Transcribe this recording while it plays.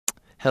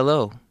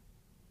Hello,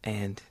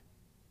 and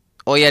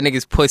oh yeah,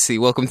 niggas pussy.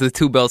 Welcome to the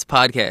Two Belts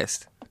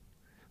Podcast.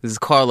 This is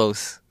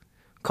Carlos,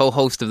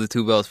 co-host of the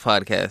Two Belts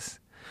Podcast.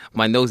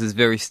 My nose is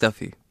very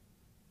stuffy.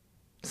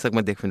 Suck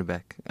my dick from the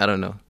back. I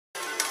don't know.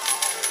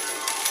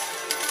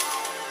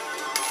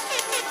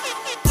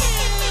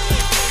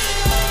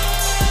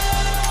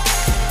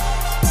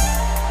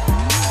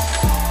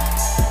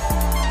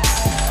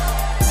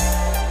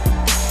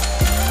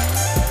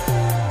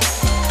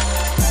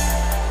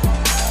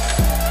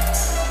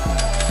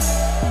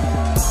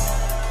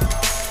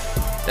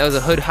 That was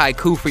a hood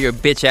haiku for your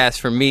bitch ass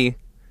from me.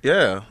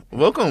 Yeah.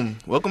 Welcome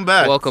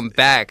back. Welcome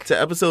back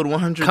to episode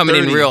 130. Coming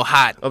in real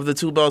hot. Of the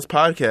Two Belts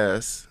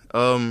Podcast.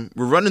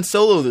 We're running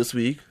solo this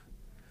week.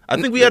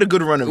 I think we had a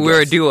good run of We're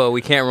guests. a duo.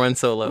 We can't run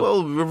solo.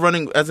 Well, we're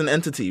running as an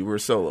entity. We're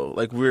solo.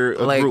 Like we're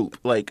a group.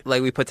 Like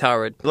we put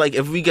Taurid. Like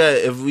if we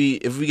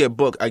get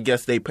booked, I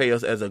guess they pay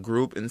us as a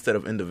group instead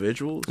of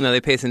individuals. No,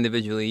 they pay us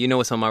individually. You know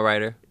what's on my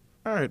rider?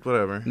 All right,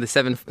 whatever. The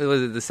 750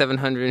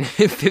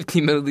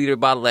 milliliter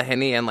bottle of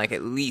Henny and like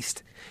at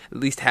least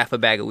half a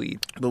bag of weed.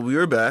 But we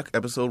were back,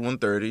 episode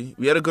 130.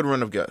 We had a good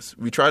run of guests.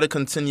 We try to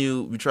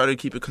continue. We try to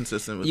keep it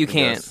consistent with you the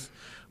can't. guests,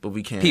 but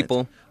we can't.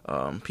 People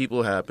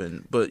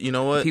happen. But you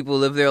know what? People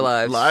live their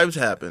lives. Lives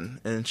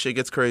happen, and shit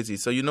gets crazy.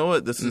 So you know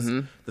what? This is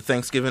the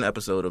Thanksgiving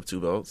episode of Two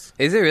Belts.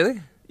 Is it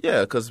really?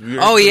 Yeah, because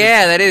we're... Oh,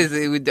 yeah, that is.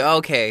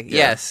 Okay, yeah,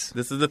 yes.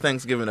 This is the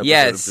Thanksgiving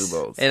episode of Two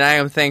Belts. And I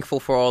am thankful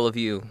for all of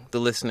you,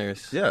 the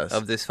listeners yes.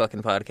 of this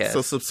fucking podcast.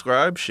 So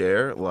subscribe,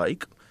 share,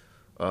 like,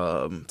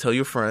 tell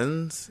your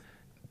friends,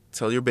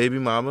 tell your baby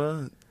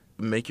mama,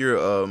 make your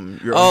child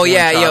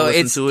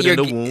listen to it in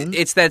the womb.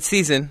 It's that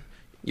season.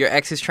 Your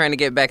ex is trying to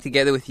get back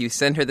together with you.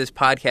 Send her this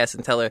podcast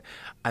and tell her,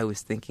 I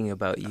was thinking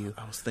about you.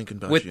 I was thinking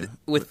about you.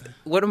 With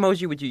what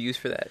emoji would you use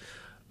for that?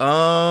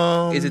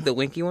 Is it the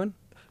winky one?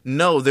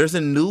 No, there's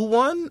a new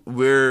one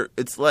where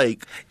it's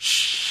like,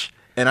 shh.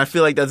 And I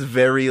feel like that's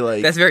very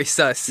like... That's very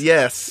sus.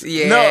 Yes.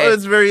 Yeah. No,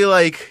 it's very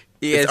like...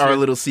 Yeah, it's our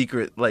little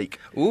secret. Like...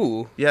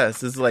 Ooh.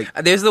 Yes, it's like...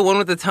 There's the one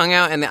with the tongue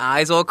out and the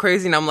eyes all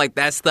crazy. And I'm like,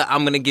 that's the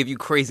I'm going to give you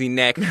crazy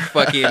neck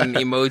fucking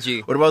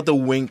emoji. What about the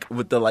wink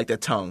with the like the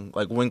tongue?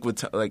 Like wink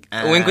with... Wink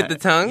with the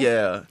tongue?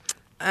 Yeah.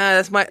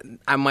 I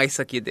might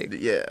suck your dick.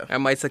 Yeah. I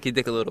might suck your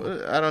dick a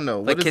little. I don't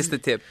know. Like kiss the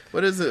tip.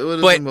 What is it? What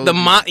is but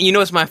emoji? You know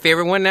what's my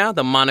favorite one now?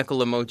 The monocle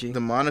emoji.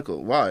 The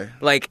monocle. Why?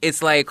 Like,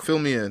 it's like... Fill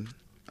me in.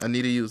 I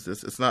need to use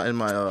this. It's not in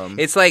my...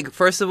 It's like,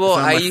 first of all...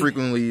 It's not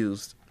frequently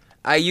used.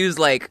 I use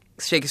like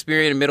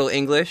Shakespearean Middle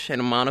English and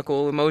a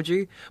monocle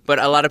emoji, but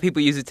a lot of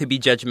people use it to be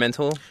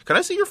judgmental. Can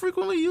I see your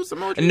frequently used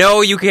emoji?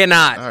 No, you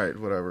cannot. All right,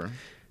 whatever.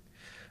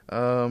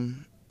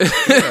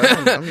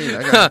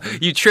 I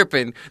got you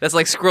tripping. That's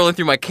like scrolling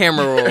through my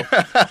camera roll. You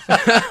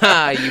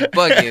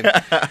bugging.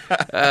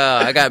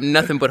 I got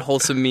nothing but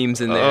wholesome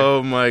memes in there.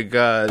 Oh, my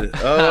God.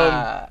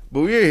 But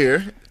we're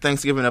here.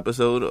 Thanksgiving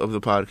episode of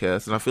the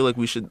podcast, and I feel like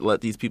we should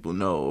let these people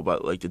know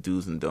about like the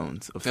do's and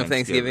don'ts of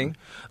Thanksgiving.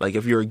 Like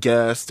if you're a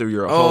guest or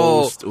you're a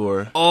host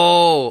or...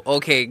 Oh,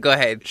 okay. Go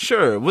ahead.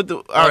 Sure.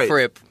 All right.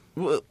 Rip.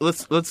 Well,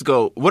 let's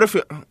go. What if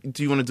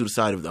do you want to do the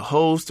side of the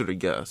host or the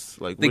guest?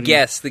 Like the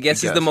guest. The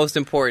guest is the most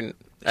important.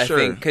 I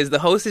think because the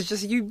host is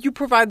just you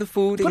provide the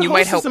food and but you the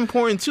might host help. Is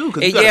important too.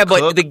 Yeah,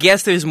 but the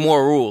guest there's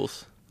more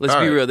rules. Let's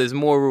be real. There's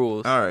more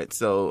rules. All right.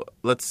 So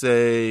let's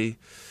say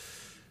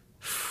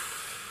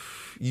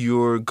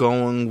you're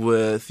going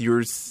with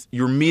you're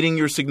meeting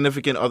your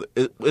significant other.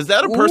 Is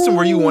that a person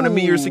where you want to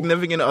meet your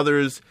significant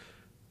other's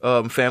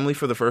family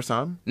for the first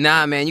time?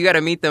 Nah, man, you got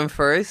to meet them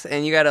first,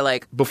 and you got to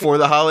like before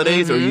the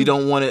holidays, or you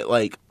don't want it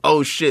like,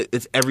 oh shit,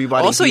 it's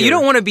everybody. Also, here. you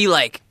don't want to be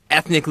like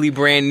ethnically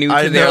brand new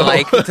to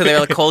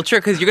their culture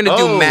because you're gonna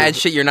do mad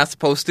shit you're not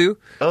supposed to.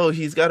 Oh,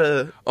 he's got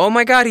a. Oh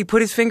my God, he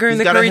put his finger in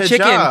the curry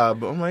chicken.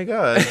 Oh my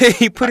God,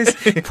 he put his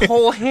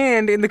whole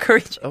hand in the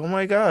curry chicken. Oh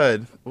my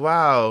God,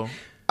 wow.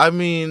 I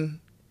mean.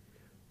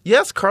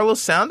 Yes,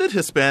 Carlos sounded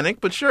Hispanic,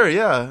 but sure,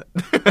 yeah.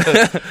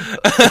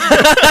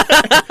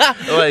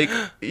 Like,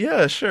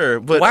 yeah,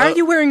 sure. But why are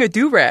you wearing a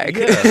do-rag?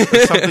 Yeah,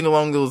 something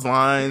along those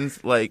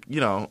lines. Like,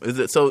 you know,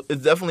 so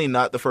it's definitely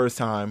not the first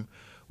time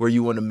where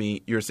you want to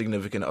meet your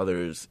significant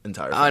other's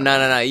entire family. Oh,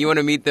 no. You want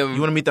to meet them. You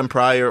want to meet them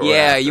prior or yeah,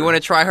 after. You want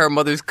to try her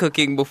mother's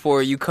cooking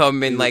before you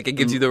come and, like, it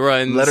gives you the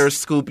runs. Let her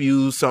scoop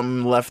you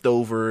some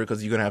leftover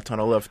because you're going to have a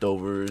ton of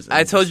leftovers.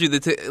 I told you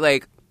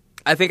that,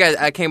 I think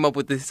I came up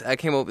with this. I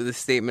came up with this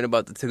statement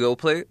about the to-go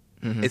plate.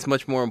 Mm-hmm. It's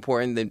much more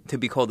important to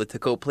be called a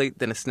to-go plate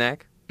than a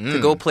snack.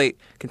 To-go plate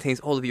contains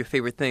all of your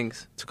favorite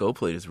things. To-go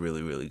plate is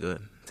really, really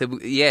good.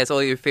 It's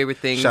all your favorite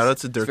things. Shout out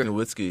to Dirk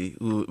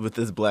Nowitzki with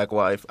his black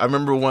wife. I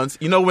remember once,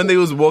 you know, when they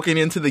was walking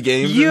into the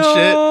games and shit,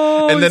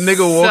 and the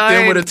nigga walked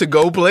in with a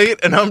to-go plate,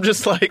 and I'm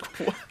just like,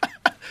 what?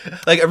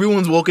 Like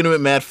everyone's walking in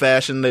with mad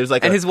fashion. There's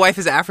like, and his wife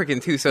is African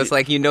too, so it's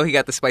like he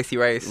got the spicy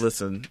rice.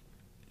 Listen.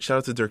 Shout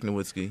out to Dirk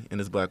Nowitzki and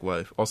his black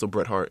wife. Also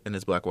Bret Hart and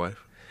his black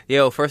wife.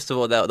 Yo, first of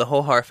all, the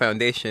whole Hart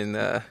Foundation,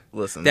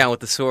 listen, down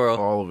with the sorrel.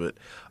 All of it.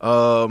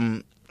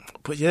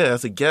 But yeah,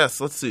 as a guest,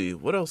 let's see.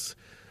 What else?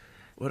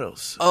 What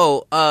else?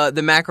 Oh,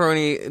 the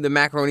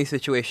macaroni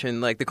situation,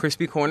 like the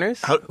crispy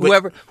corners.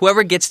 Wait.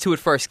 Whoever gets to it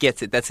first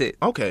gets it. That's it.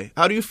 Okay.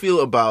 How do you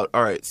feel about?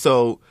 All right.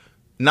 So,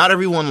 not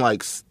everyone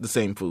likes the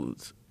same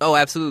foods. Oh,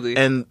 absolutely.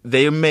 And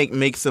they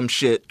make some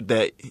shit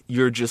that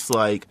you're just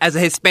like... As a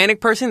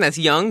Hispanic person that's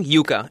young,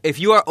 yuca. If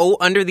you are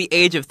under the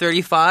age of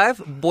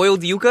 35,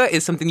 boiled yuca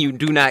is something you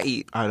do not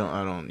eat. I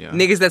don't, yeah.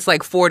 Niggas that's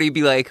like 40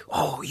 be like,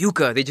 oh,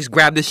 yuca. They just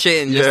grab the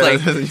shit and just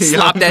like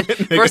slap that.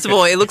 First of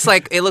all, it looks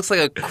like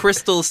a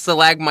crystal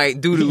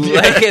stalagmite doo-doo. Yeah.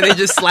 Like, and they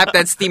just slap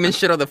that steaming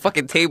shit on the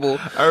fucking table.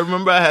 I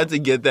remember I had to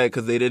get that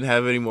because they didn't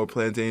have any more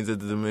plantains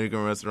at the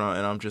Dominican restaurant.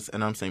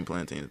 And I'm saying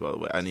plantains, by the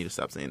way. I need to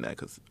stop saying that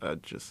because I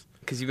just...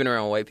 Because you've been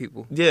around white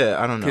people. Yeah,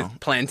 I don't know.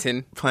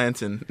 Plantain.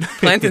 Plantain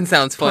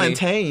sounds funny.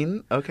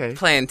 Plantain. Okay.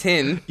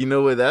 Plantain. You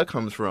know where that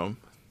comes from?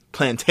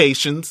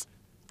 Plantations.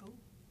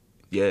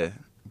 Yeah,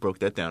 broke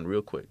that down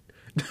real quick.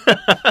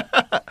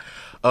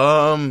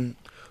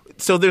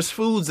 So there's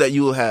foods that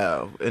you'll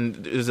have, and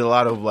there's a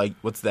lot of like,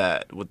 what's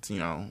that? What's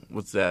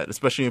that?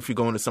 Especially if you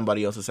go into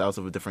somebody else's house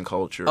of a different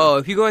culture. Oh,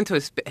 if you go into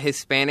a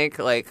Hispanic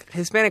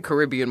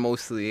Caribbean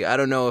mostly, I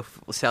don't know if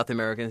South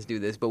Americans do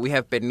this, but we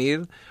have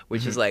pernil,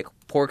 which is like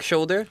pork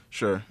shoulder.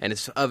 Sure. And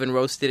it's oven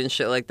roasted and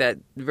shit like that,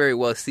 very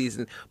well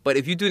seasoned. But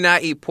if you do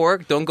not eat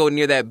pork, don't go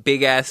near that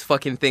big ass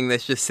fucking thing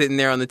that's just sitting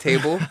there on the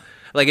table.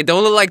 Like, it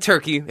don't look like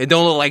turkey, it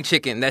don't look like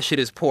chicken. That shit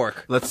is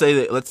pork. Let's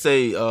say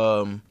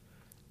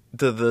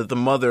the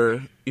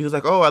mother, he was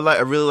like, oh, I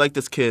really like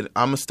this kid.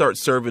 I'm gonna start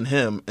serving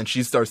him, and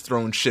she starts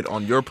throwing shit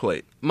on your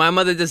plate. My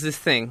mother does this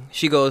thing.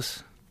 She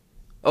goes,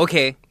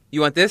 okay,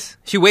 you want this?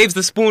 She waves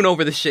the spoon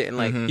over the shit and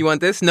like, you want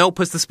this? No,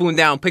 puts the spoon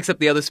down, picks up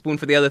the other spoon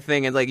for the other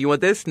thing, and like, you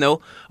want this?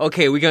 No?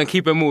 Okay, we're gonna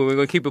keep it moving. We're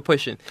gonna keep it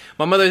pushing.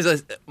 My mother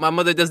does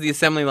the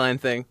assembly line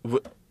thing.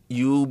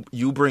 You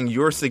bring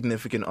your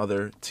significant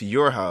other to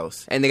your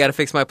house, and they gotta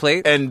fix my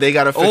plate, and they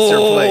gotta fix their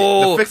plate.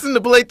 The fixing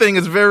the plate thing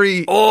is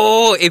very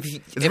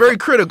very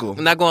critical.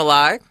 I'm not gonna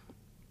lie.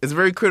 It's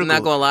very critical. I'm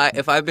not gonna lie.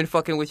 If I've been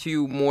fucking with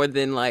you more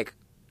than like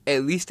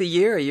at least a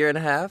year and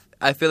a half,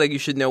 I feel like you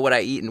should know what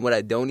I eat and what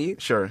I don't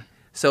eat. Sure.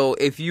 So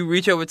if you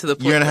reach over to the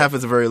plate, year and a half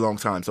is a very long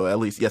time. So at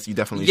least, yes, you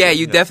definitely. Yeah, should.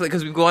 you definitely,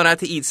 because we've gone out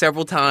to eat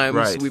several times.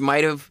 Right. You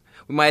might have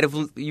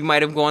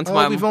gone to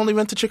my. We've only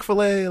went to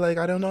Chick-fil-A. Like,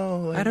 I don't know.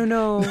 Like... I don't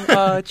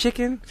know.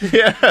 Chicken.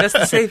 Yeah, that's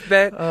the safe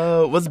bet.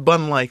 What's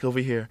bun like over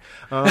here?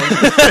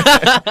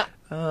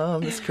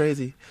 It's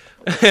crazy.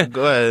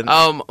 Go ahead.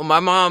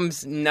 My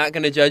mom's not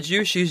gonna judge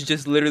you. She's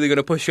just literally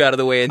gonna push you out of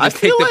the way and just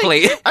take the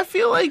plate. I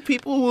feel like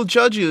people will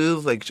judge you.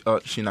 It's like,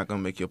 she's not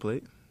gonna make your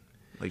plate.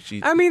 Like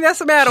I mean,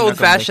 that's a bad old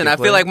fashioned. I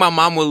feel like my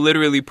mom will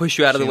literally push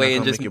you out of the way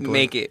and just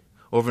make it.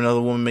 Or if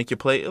another woman make your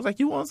plate, it's like,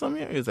 you want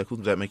something here? It's like, who's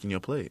that making your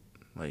plate?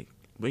 Like,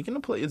 making a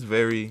plate is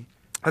very...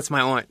 That's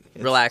my aunt.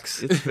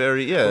 Relax. It's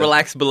very, yeah.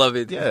 Relax,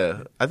 beloved.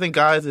 Yeah. I think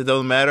guys, it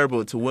doesn't matter,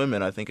 but to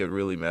women, I think it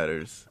really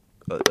matters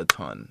a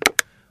ton.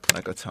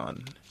 Like a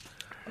ton.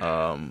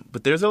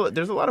 But there's a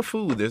lot of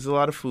food. There's a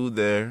lot of food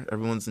there.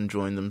 Everyone's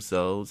enjoying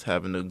themselves,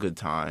 having a good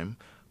time.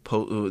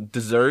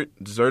 Dessert.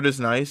 Dessert is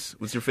nice.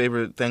 What's your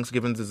favorite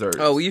Thanksgiving dessert?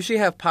 Oh, we usually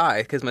have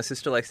pie because my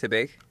sister likes to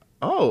bake.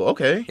 Oh,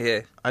 okay.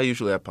 Yeah. I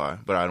usually have pie,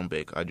 but I don't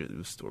bake. I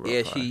just store pie.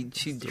 Yeah,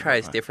 she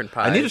tries different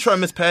pies. I need to try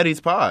Miss Patty's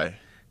pie.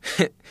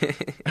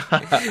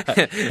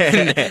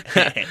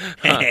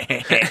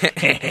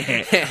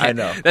 I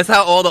know. That's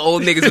how all the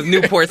old niggas with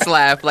Newports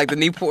laugh, like the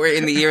Newport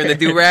in the ear and the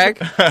do-rag.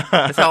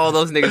 That's how all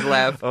those niggas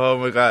laugh. Oh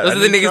my god. Those are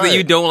the niggas that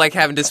you don't like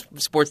having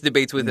sports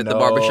debates with at the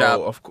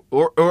barbershop.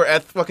 Or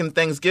at fucking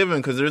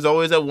Thanksgiving, because there's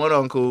always that one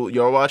uncle,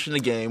 you're watching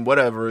the game,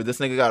 whatever, this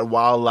nigga got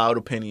wild, loud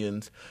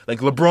opinions. Like,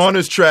 LeBron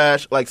is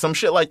trash, like some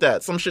shit like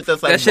that. Some shit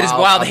that's like, that shit is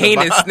wild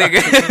heinous, nigga.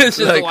 It's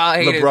just like,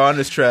 wild heinous. LeBron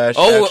is trash.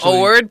 Oh,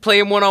 word? Play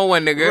him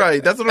one-on-one, nigga.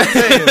 Right, that's what I'm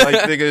saying.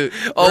 Like,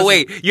 nigga. Oh,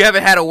 wait, you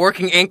haven't had a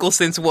working ankle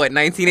since what,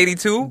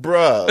 1982?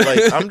 Bruh,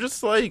 like, I'm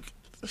just like,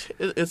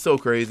 it's so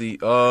crazy.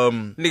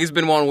 Niggas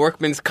been on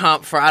workman's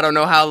comp for I don't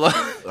know how long.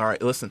 All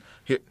right, listen.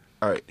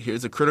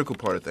 Here's a critical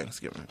part of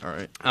Thanksgiving, all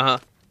right? Uh-huh.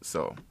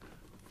 So,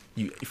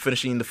 you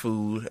finish eating the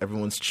food,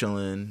 everyone's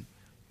chilling,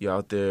 you're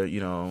out there,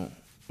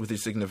 with your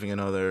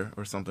significant other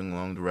or something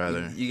along the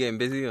rather. You getting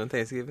busy on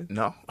Thanksgiving?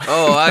 No.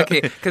 Oh,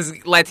 okay. Because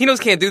Latinos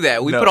can't do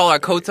that. We put all our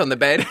coats on the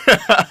bed.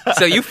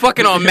 So you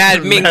fucking on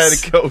mad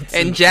minks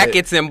and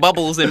jackets and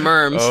bubbles and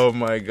merms. Oh,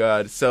 my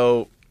God.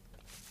 So,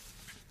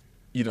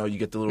 you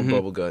get the little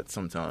bubble gut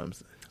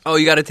sometimes. Oh,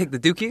 you got to take the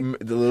dookie?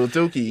 The little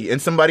dookie in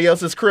somebody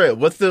else's crib.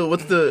 What's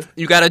the...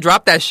 You got to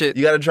drop that shit.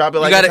 You got to drop it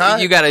like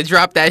You got to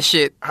drop that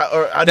shit.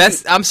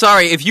 I'm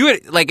sorry. If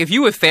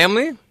you with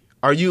family...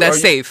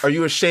 safe. Are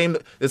you ashamed?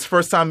 It's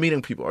first time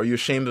meeting people. Are you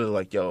ashamed of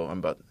like, yo,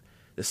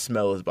 the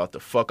smell is about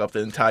to fuck up the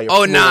entire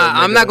floor? Oh, nah,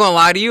 I'm not going to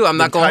lie to you. I'm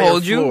not going to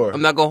hold floor. you.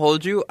 I'm not going to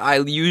hold you. I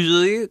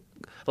usually,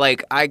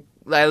 I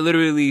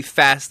literally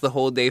fast the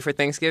whole day for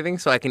Thanksgiving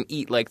so I can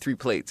eat like 3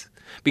 plates.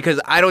 Because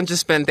I don't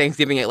just spend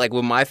Thanksgiving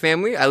with my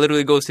family. I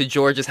literally go to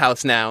George's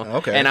house now.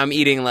 Okay. And I'm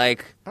eating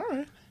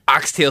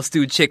oxtail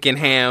stewed chicken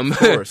ham. Of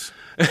course.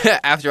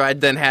 After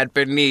I'd done had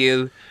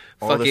pernil.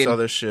 all this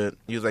other shit.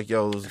 He was like,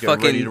 yo, let's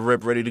get ready to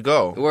rip, ready to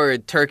go.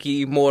 Word,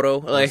 turkey, moro.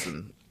 Like,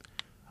 listen,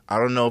 I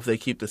don't know if they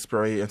keep the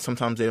spray, and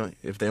sometimes they don't.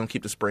 If they don't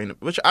keep the spray,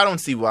 which I don't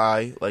see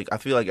why. Like, I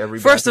feel like every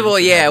first of all,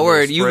 yeah,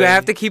 word, you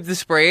have to keep the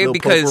spray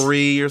because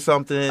potpourri or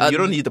something. You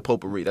don't need the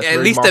potpourri. That's at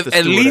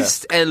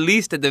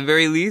least at the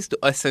very least,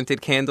 a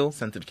scented candle.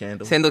 Scented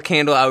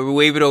candle. I would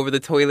wave it over the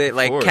toilet,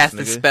 cast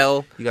a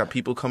spell. You got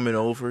people coming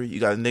over. You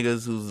got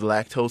niggas who's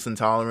lactose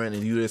intolerant,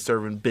 and you there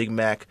serving Big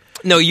Mac.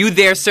 No, you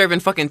there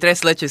serving fucking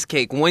tres leches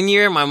cake. One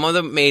year, my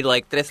mother made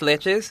tres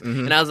leches,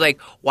 and I was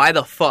like, why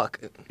the fuck?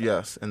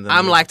 Yes, and then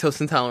I'm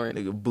lactose intolerant.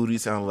 Nigga, booty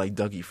sounded like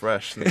Dougie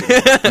Fresh.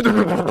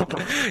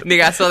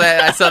 Nigga, I saw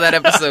that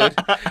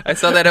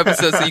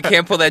episode. So you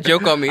can't pull that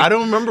joke on me. I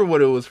don't remember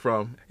what it was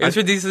from. It was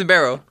for Decent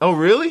Barrel. Oh,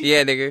 really?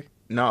 Yeah, nigga.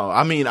 No,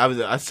 I mean,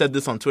 I said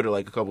this on Twitter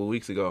a couple of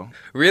weeks ago.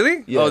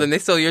 Really? Yeah. Oh, then they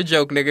stole your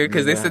joke, nigga,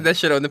 because they said that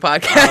shit on the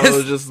podcast. I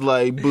was just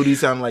like, booty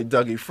sounded like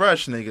Dougie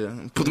Fresh,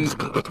 nigga.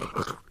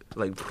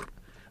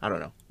 I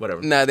don't know.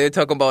 Whatever. Nah, they're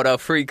talking about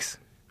Freaks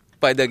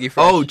by Dougie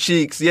Fresh. Oh,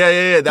 Cheeks.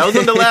 Yeah. That was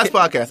on the last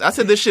podcast. I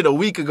said this shit a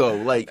week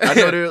ago. I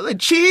know they were like,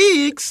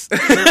 Cheeks.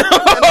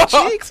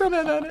 Cheeks on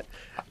it.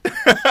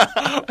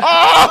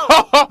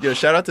 Yo,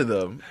 shout out to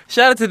them.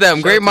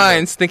 Great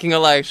minds thinking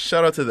alike.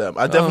 Shout out to them.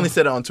 I definitely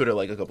said it on Twitter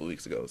a couple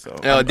weeks ago. So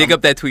dig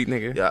up that tweet,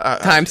 nigga. Yeah,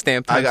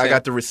 timestamp. I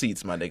got the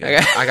receipts, my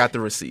nigga. I got the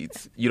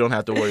receipts. You don't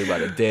have to worry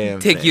about a damn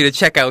Take thing. you to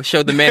checkout,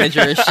 show the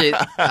manager and shit.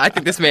 I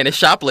think this man is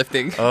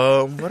shoplifting.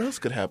 What else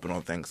could happen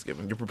on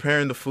Thanksgiving? You're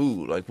preparing the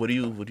food. What do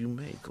you make? What do you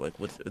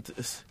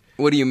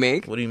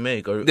make? What do you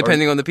make?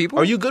 Depending on the people.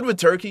 Are you good with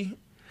turkey?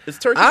 Is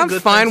turkey? I'm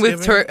good fine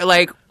with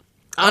turkey.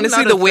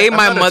 Honestly, the way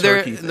my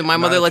mother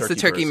lets the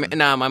turkey. Person.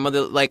 My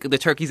mother the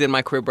turkey's in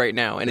my crib right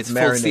now, and it's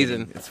full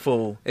season. It's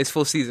full. It's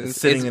full season. It's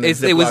sitting in a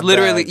it was Ziploc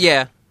literally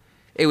bag.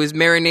 It was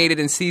marinated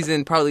and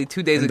seasoned probably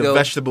 2 days ago. The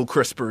vegetable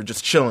crisper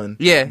just chilling.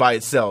 Yeah. By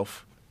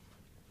itself.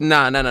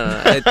 No.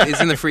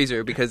 It's in the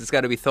freezer because it's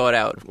got to be thawed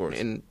out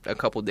in a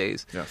couple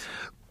days. Yes.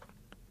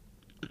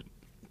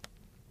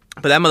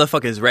 But that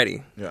motherfucker is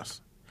ready.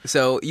 Yes.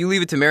 So you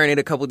leave it to marinate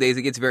a couple days.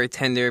 It gets very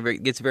tender.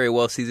 It gets very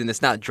well seasoned.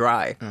 It's not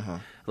dry. Uh-huh.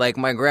 Like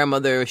my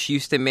grandmother, she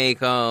used to make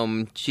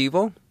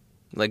chivo,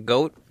 like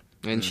goat,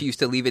 and she used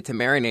to leave it to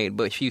marinate.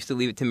 But she used to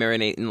leave it to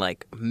marinate in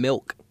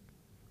milk,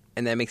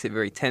 and that makes it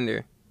very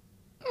tender.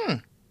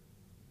 I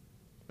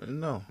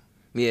didn't know.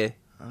 Yeah.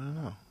 I don't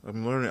know.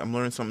 I'm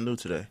learning something new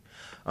today.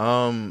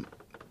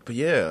 But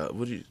yeah,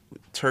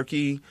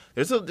 turkey?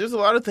 There's a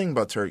lot of things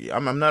about turkey.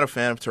 I'm not a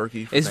fan of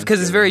turkey. It's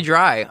because it's very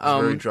dry.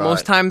 Very dry.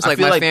 Most times,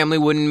 my family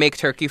wouldn't make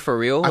turkey for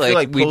real. I feel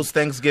like post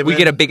Thanksgiving, we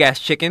get a big ass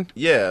chicken.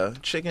 Yeah,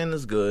 chicken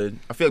is good.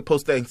 I feel like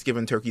post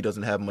Thanksgiving turkey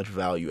doesn't have much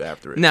value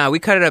after it. Nah, we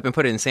cut it up and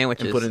put it in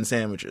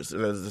sandwiches.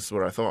 That's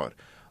what I thought.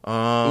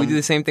 We do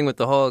the same thing with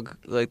the hog,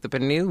 the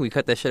pernil. We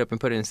cut that shit up and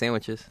put it in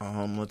sandwiches.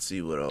 Let's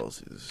see what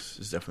else.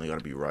 It's definitely got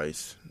to be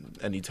rice.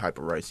 Any type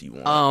of rice you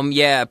want.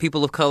 Yeah,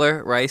 people of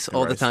color, rice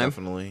all the time.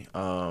 Definitely.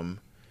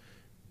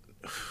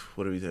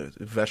 What do we do?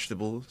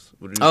 Vegetables.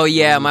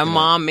 My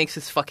mom makes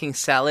this fucking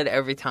salad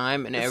every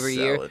time and every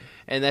year,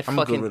 and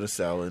I'm good with a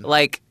salad.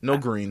 No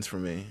greens for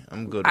me.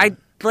 I'm good. I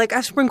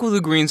sprinkle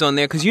the greens on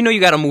there because you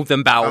got to move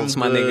them bowels,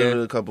 my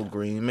nigga. A couple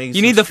greens. Maybe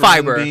you need the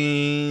fiber.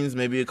 Beans,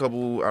 maybe a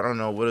couple. I don't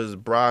know what is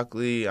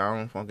broccoli. I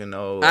don't fucking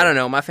know. I don't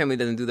know. My family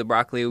doesn't do the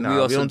broccoli. We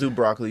don't do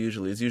broccoli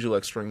usually. It's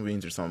usually string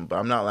beans or something. But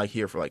I'm not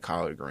here for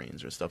collard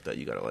greens or stuff that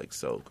you gotta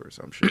soak or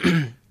some shit.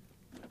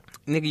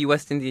 Nigga, you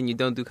West Indian. You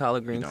don't do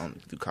collard greens. You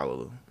don't do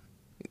callaloo.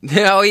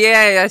 Oh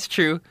yeah, that's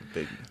true.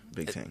 Big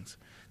things.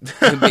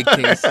 Big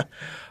things.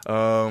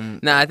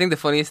 I think the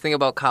funniest thing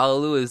about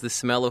callaloo is the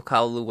smell of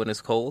callaloo when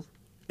it's cold.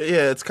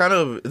 Yeah, it's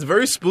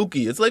very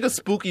spooky. It's like a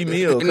spooky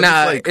meal.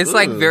 It's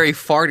very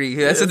farty.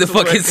 That's what the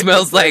fuck it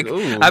smells like.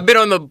 I've been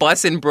on the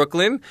bus in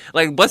Brooklyn.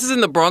 Buses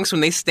in the Bronx,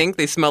 when they stink,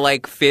 they smell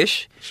like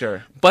fish.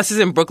 Sure. Buses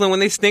in Brooklyn, when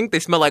they stink, they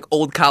smell like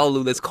old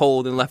callaloo that's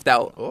cold and left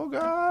out. Oh,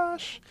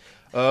 gosh.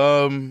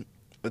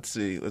 Let's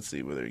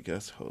see whether he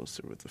guest hosts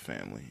or with the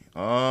family.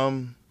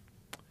 I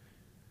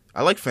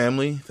like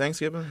family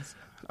Thanksgivings.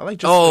 I like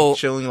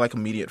just chilling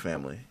immediate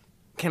family.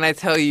 Can I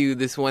tell you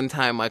this one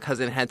time my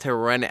cousin had to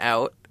run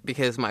out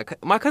because my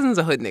cousin's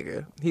a hood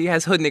nigga. He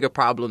has hood nigga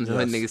problems and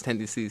hood niggas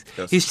tendencies.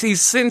 Yes.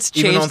 He's since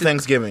changed. Even on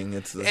Thanksgiving,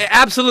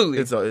 absolutely.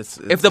 It's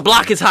if the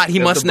block is hot, he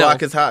must know. If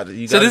the block is hot,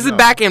 so this is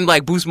back in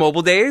Boost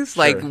Mobile days,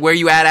 where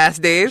you at ass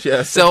days.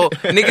 Yes. So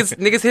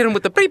niggas hit him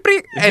with the pre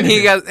and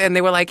and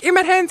they were like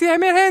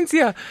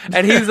emergencia,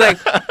 and he's like,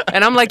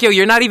 and I'm like, yo,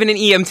 you're not even an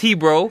EMT,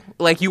 bro.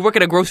 You work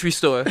at a grocery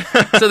store.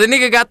 So the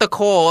nigga got the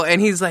call and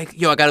he's like,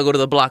 yo, I gotta go to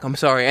the block. I'm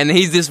sorry, and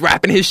he's just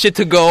wrapping his shit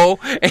to go,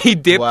 and he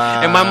dipped,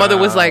 and my mother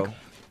was like,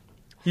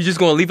 you just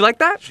gonna leave it like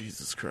that?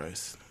 Jesus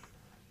Christ.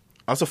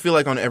 I also feel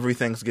like on every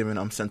Thanksgiving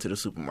I'm sent to the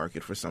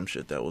supermarket for some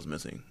shit that was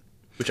missing,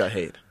 which I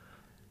hate.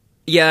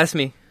 Yeah, that's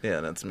me. Yeah,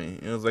 that's me.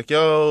 It was like,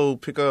 yo,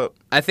 pick up.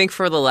 I think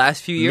for the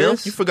last few years...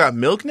 Milk? You forgot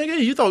milk, nigga?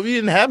 You thought we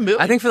didn't have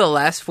milk? I think for the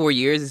last 4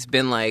 years it's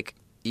been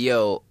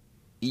yo,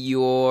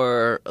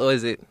 what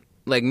is it?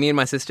 Me and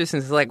my sister,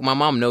 since my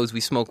mom knows we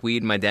smoke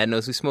weed, my dad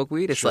knows we smoke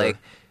weed, it's sure.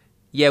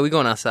 Yeah, we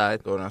going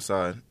outside. Going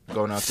outside.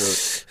 Going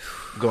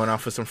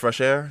out for some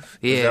fresh air?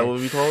 Yeah. Is that what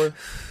we call it?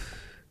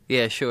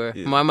 Yeah, sure.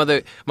 Yeah. My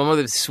mother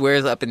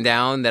swears up and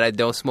down that I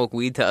don't smoke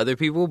weed to other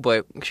people,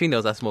 but she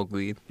knows I smoke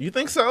weed. You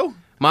think so?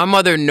 My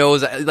mother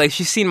knows, like,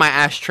 she's seen my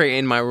ashtray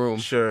in my room.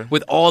 Sure.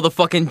 With all the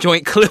fucking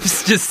joint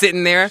clips just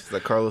sitting there. It's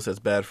like Carlos has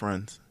bad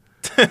friends.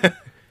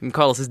 And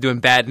Carlos is doing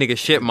bad nigga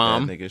shit,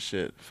 Mom. Bad nigga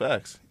shit.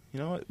 Facts. You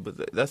know what?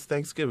 But that's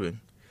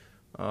Thanksgiving.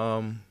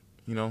 You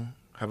know,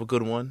 have a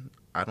good one.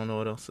 I don't know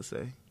what else to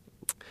say.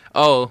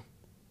 Oh.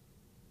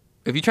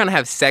 If you're trying to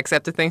have sex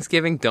after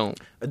Thanksgiving, don't.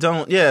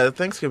 Yeah,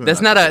 Thanksgiving.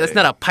 That's not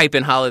a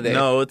piping holiday.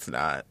 No, it's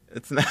not.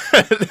 It's not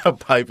a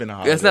piping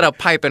holiday. That's not a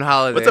piping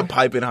holiday. What's a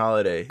piping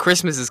holiday?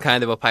 Christmas is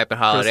kind of a piping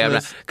holiday.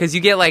 Christmas? Because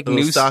you get like A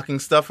little stocking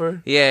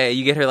stuffer? Yeah,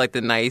 you get her like the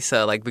nice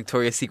like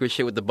Victoria's Secret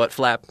shit with the butt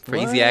flap for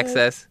easy What?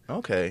 access.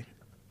 Okay.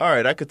 All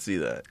right, I could see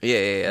that.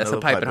 Yeah. That's Another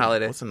a piping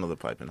holiday. What's another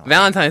piping holiday?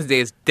 Valentine's Day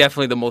is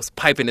definitely the most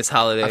pipingest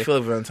holiday. I feel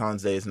like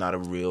Valentine's Day is not a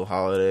real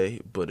holiday,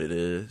 but it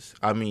is.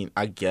 I mean,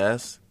 I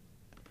guess.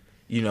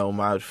 You know,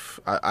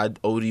 I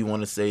OD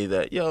want to say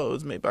that, yo,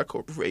 it's made by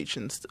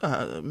corporations,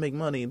 make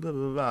money, blah,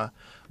 blah, blah.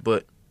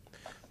 But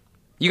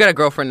you got a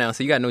girlfriend now,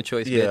 so you got no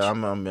choice, yeah,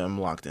 bitch. I'm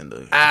locked into.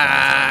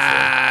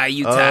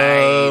 You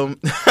tight.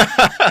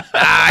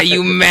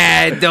 You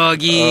mad,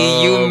 doggy.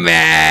 You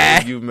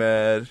mad. You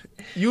mad.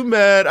 You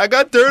mad. I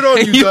got dirt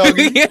on you,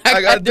 doggy.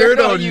 I got dirt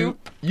on you.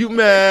 You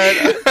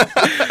mad.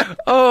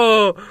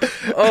 Oh,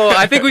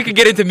 I think we can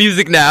get into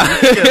music now.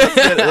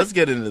 Let's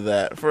get into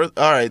that. First,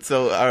 all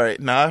right.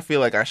 Now I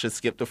feel like I should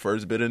skip the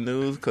first bit of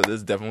news because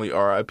it's definitely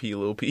R.I.P.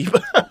 Lil Peep.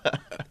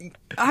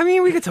 I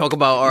mean, we could talk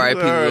about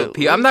R.I.P. Lil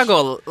Peep. I'm not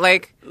gonna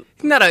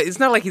it's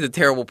not like he's a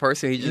terrible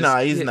person. He's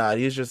not.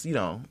 He's just, you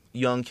know,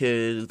 young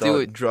kid.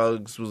 Thought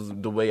drugs was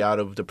the way out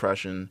of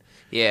depression.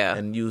 Yeah.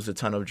 And used a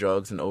ton of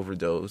drugs and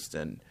overdosed.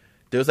 And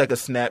there was like a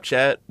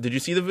Snapchat. Did you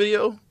see the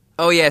video?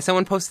 Oh yeah,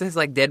 someone posted his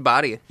like dead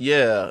body.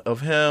 Yeah, of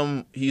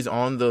him. He's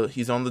on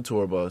the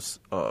tour bus.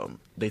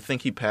 They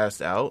think he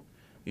passed out.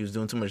 He was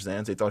doing too much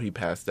Xans. They thought he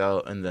passed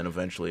out, and then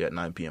eventually at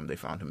 9 p.m. they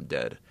found him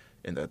dead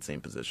in that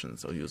same position.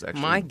 So he was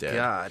actually dead.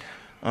 My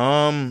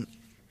God.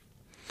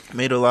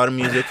 Made a lot of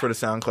music for the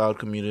SoundCloud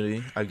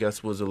community. I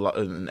guess was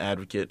an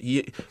advocate.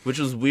 Which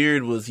was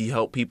weird, was he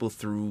helped people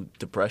through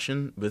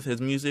depression with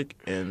his music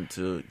and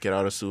to get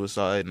out of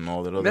suicide and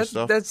all that other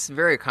stuff. That's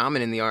very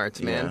common in the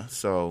arts, man. Yeah,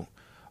 so.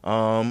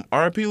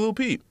 R.I.P. Lil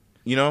Peep,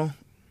 you know,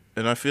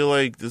 and I feel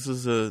like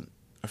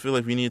I feel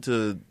like we need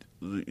to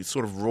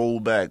sort of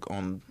roll back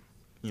on,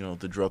 you know,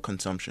 the drug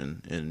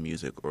consumption in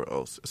music or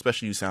else,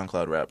 especially you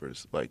SoundCloud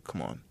rappers. Like,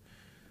 come on,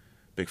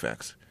 big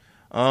facts.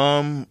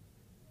 XXX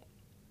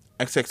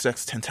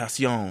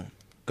Tentacion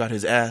got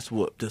his ass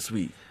whooped this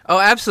week. Oh,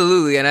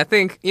 absolutely, and I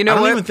think I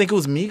don't even think it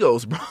was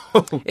Migos,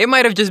 bro. It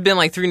might have just been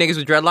like three niggas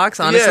with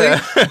dreadlocks, honestly.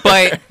 Yeah.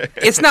 But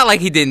it's not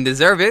like he didn't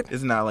deserve it.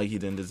 It's not like he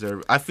didn't deserve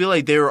it. I feel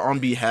like they were on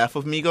behalf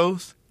of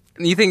Migos.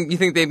 You think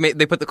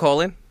they put the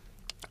call in?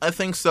 I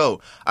think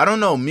so. I don't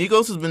know.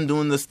 Migos has been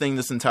doing this thing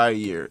this entire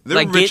year. They're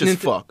like rich as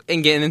fuck.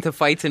 And getting into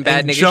fights and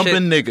bad nigga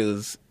jumping shit.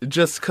 Niggas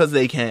just because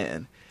they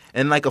can.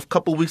 And like a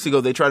couple weeks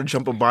ago, they tried to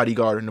jump a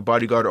bodyguard, and the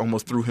bodyguard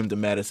almost threw him to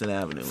Madison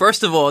Avenue.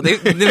 First of all, the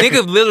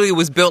nigga literally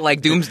was built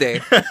like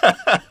Doomsday.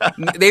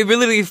 They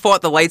literally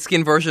fought the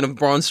light-skinned version of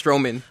Braun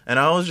Strowman. And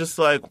I was just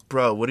like,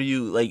 bro, what are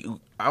you, like,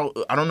 I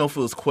don't know if it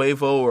was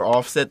Quavo or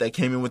Offset that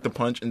came in with the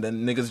punch, and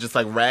then niggas just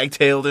like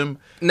ragtailed him.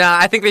 Nah,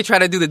 I think they try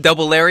to do the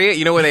double lariat,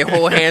 you know, where they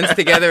hold hands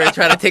together and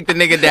try to take the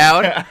nigga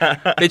down.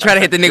 They try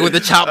to hit the nigga with the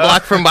chop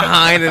block from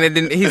behind, and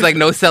then he's like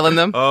no selling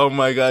them. Oh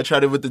my God,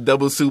 tried it with the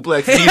double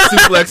suplex. He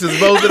suplexes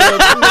both of them.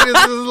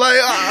 Niggas is like,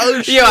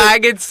 oh shit. Yo, I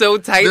get so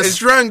tight. The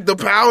strength, the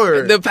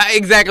power.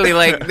 Exactly,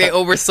 like they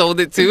oversold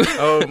it too.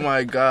 Oh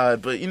my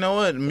God. But you know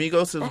what?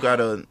 Migos have got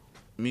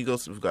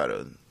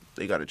to,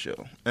 they gotta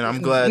chill. And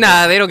I'm glad.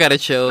 Nah, they don't gotta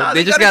chill. Nah,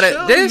 they just gotta.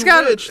 Chill. They just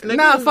gotta. Rich,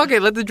 nah, fuck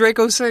it. Let the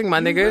Draco sing,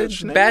 my nigga.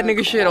 Rich, Bad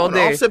nigga shit all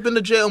day. Offset been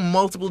to jail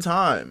multiple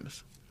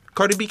times.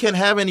 Cardi B can't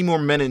have any more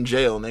men in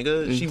jail,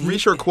 nigga. She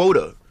reached her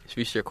quota.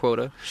 She reached her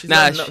quota. She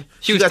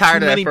was got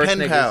tired too of many that first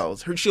pen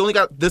pals. She only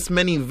got this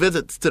many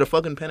visits to the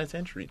fucking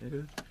penitentiary,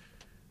 nigga.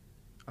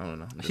 I don't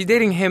know. She's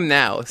dating him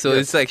now, so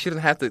it's like she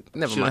doesn't have to.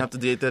 Never She mind. don't have to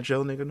date that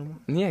jail nigga no more.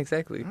 Yeah,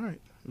 exactly. All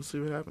right, we'll see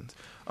what happens.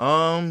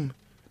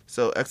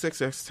 So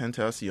XXX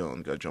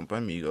Tentacion got jumped by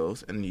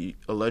Migos, and he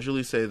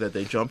allegedly say that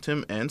they jumped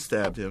him and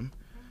stabbed him.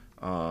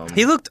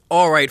 He looked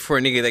all right for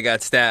a nigga that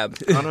got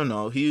stabbed. I don't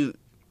know. He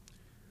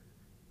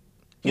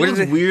looks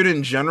weird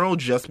in general,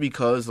 just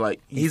because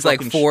like he's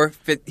like 4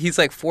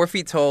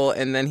 feet tall,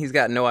 and then he's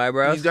got no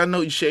eyebrows.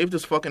 He shaved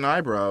his fucking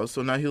eyebrows,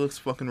 so now he looks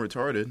fucking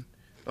retarded.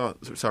 Oh,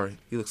 sorry,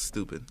 he looks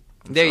stupid.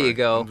 You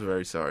go. I'm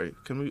very sorry.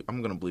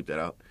 I'm gonna bleep that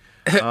out.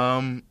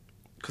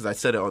 Because I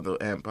said it on the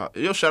AMP.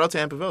 Yo, shout out to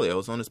Ampavelli. I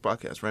was on his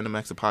podcast, Random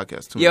Acts of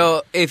Podcast. Too.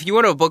 Yo, if you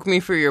want to book me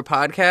for your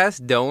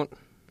podcast, don't.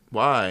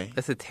 Why?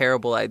 That's a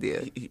terrible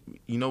idea.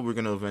 You know we're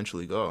gonna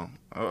eventually go.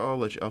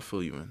 I'll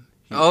fill you in.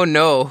 Oh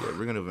no. Yeah,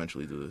 we're gonna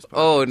eventually do this podcast.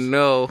 Oh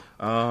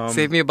no.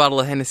 Save me a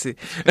bottle of Hennessy.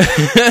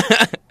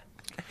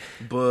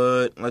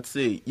 But let's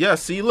see. Yeah,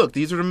 see, look,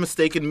 these are the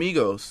mistaken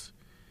Migos.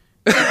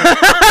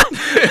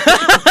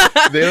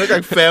 They look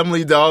like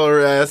Family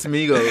Dollar ass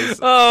Migos.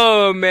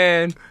 Oh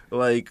man!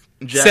 Like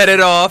Set it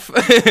off.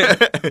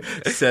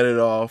 Set it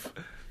off.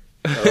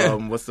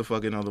 What's the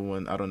fucking other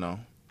one? I don't know.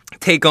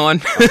 Take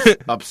on.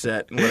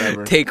 Upset,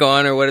 whatever. Take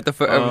on, or what the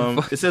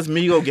fuck? It says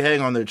Migo Gang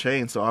on their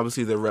chain, so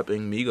obviously they're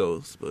repping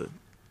Migos, but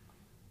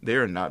they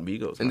are not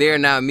Migos. And they are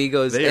not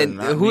Migos. They are and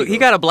not who, Migos. He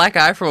got a black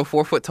eye from a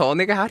 4-foot tall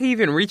nigga. How'd he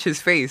even reach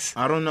his face?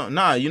 I don't know.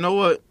 Nah, you know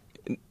what?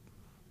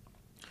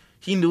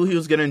 He knew he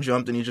was getting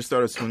jumped, and he just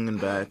started swinging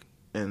back.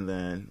 And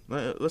then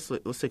let's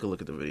take a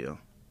look at the video.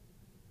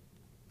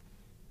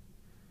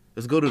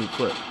 Let's go to the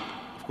clip.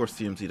 Of course,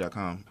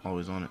 TMZ.com,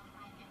 always on it.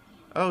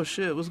 Oh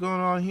shit, what's going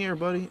on here,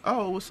 buddy?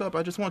 Oh, what's up?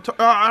 I just want to.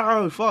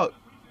 Oh, fuck.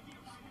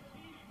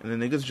 And then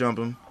niggas jump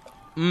him.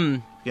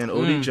 Again,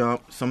 OD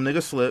jump. Some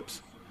nigga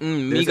slips.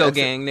 Migo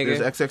Gang, nigga.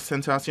 There's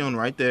XXXTentacion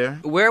right there.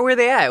 Where were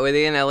they at? Were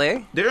they in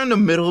LA? They're in the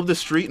middle of the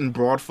street in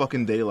broad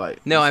fucking daylight.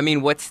 No, I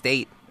mean, what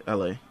state?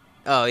 LA.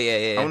 Oh,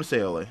 yeah. I want to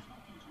say LA.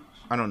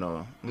 I don't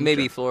know.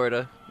 Maybe check.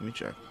 Florida. Let me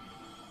check.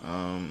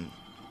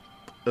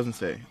 Doesn't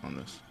say on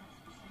this.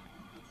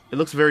 It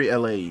looks very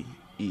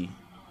LA-y.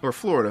 Or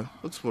Florida.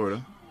 Looks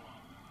Florida.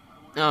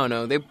 I don't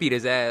know. They beat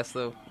his ass,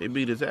 though. They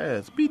beat his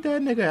ass. Beat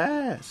that nigga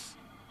ass.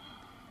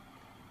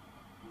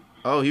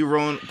 Oh, they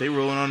rolling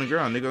on the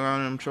ground. Nigga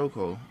on him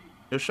chokehold.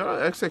 Yo, shout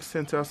out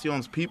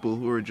XXXTentacion's people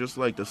who are just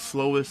like the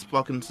slowest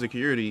fucking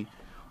security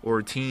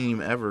or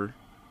team ever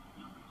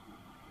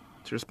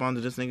to respond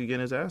to this nigga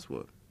getting his ass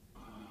whooped.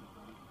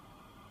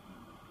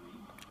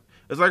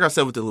 It's like I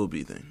said with the Lil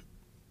B thing.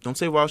 Don't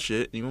say wild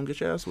shit, and you won't get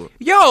your ass whooped.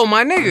 Yo,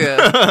 my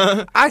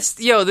nigga.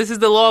 This is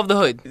the law of the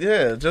hood.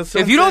 Yeah, just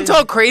if you don't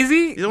talk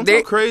crazy, you won't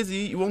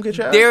get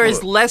your ass there whooped.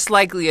 is less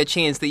likely a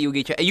chance that you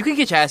can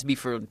get your ass beat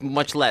for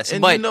much less.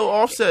 And but you know,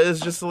 Offset is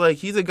just like,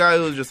 he's a guy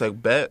who's just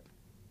like, bet.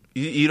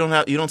 You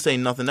don't say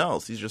nothing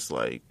else. He's just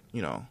like,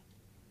 you know.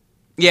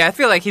 Yeah, I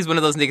feel like he's one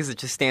of those niggas that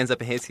just stands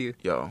up and hits you.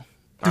 Yo,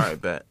 all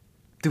right, bet.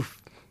 Doof.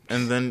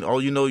 And then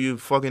all you know,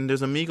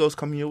 there's amigos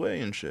coming your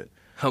way and shit.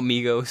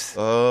 Amigos.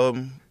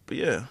 But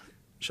yeah,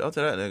 shout out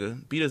to that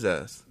nigga. Beat his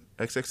ass.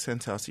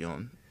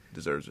 XXXTentacion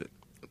deserves it.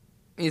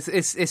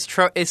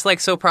 It's like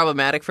so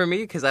problematic for me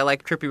because I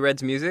like Trippie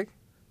Redd's music.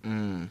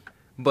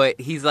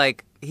 But he's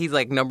like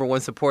number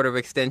one supporter of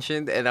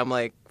Extension, and I'm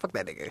like, fuck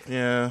that nigga.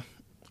 Yeah,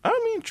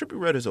 I mean Trippie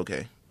Redd is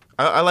okay.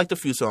 I liked a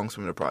few songs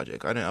from the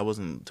project. I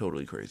wasn't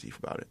totally crazy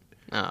about it.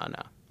 Oh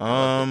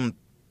no.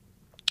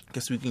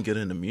 Guess we can get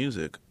into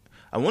music.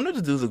 I wanted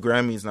to do the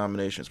Grammys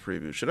nominations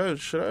preview. Should I?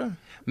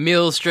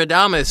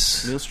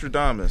 Milstradamus.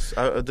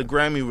 The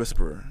Grammy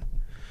Whisperer.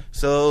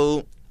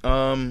 So,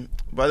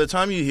 by the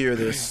time you hear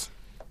this,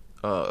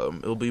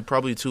 it'll be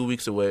probably 2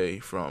 weeks away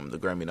from the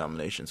Grammy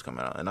nominations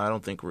coming out, and I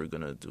don't think we're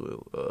gonna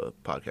do a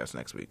podcast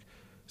next week.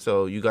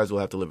 So you guys will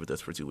have to live with this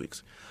for 2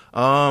 weeks.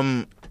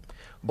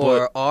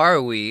 Or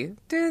are we?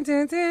 Dun,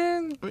 dun,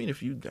 dun. I mean,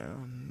 if you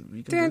down,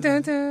 we Dun,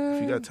 can. dun, dun.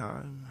 If you got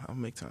time, I'll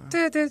make time.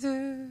 Dun, dun,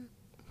 dun.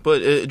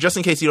 But just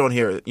in case you don't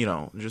hear it, you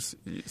know, just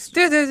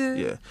Dun, dun, dun.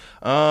 yeah.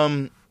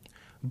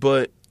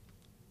 But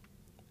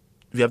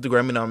we have the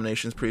Grammy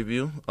nominations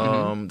preview.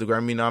 The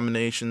Grammy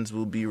nominations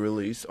will be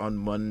released on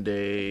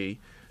Monday,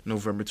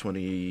 November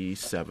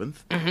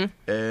 27th.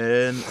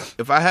 And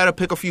if I had to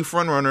pick a few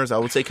frontrunners, I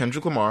would say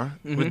Kendrick Lamar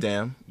with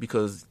Damn,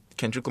 because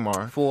Kendrick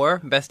Lamar For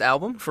best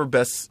album? For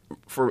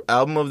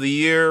album of the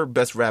year,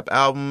 best rap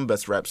album,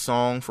 best rap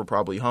song for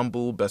probably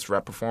Humble, best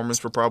rap performance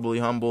for probably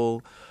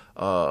Humble.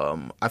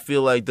 I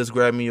feel like this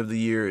Grammy of the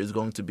year is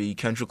going to be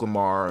Kendrick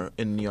Lamar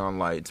in neon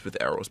lights with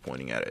arrows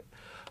pointing at it.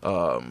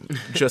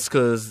 Just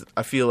because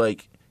I feel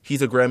like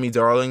he's a Grammy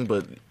darling,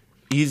 but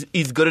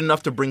he's good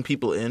enough to bring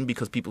people in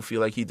because people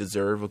feel like he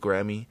deserves a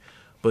Grammy.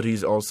 But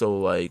he's also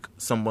like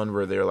someone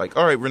where they're like,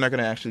 all right, we're not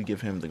going to actually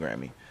give him the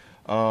Grammy.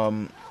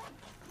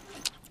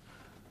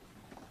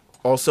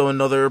 Also,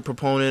 another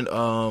proponent,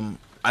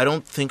 I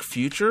don't think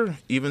Future,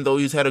 even though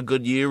he's had a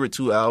good year with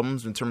 2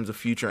 albums in terms of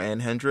Future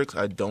and Hendrix,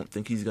 I don't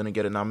think he's going to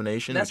get a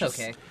nomination. That's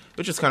okay.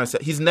 Which is kind of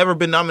sad. He's never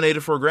been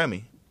nominated for a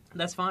Grammy.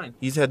 That's fine.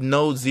 He's had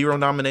 0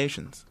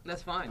 nominations.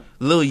 That's fine.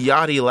 Lil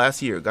Yachty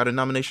last year got a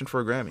nomination for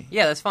a Grammy.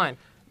 Yeah, that's fine.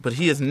 But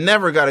he has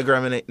never got a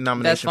Grammy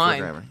nomination That's fine.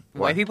 for a Grammy.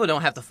 Why? White people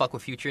don't have to fuck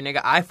with Future,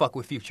 nigga. I fuck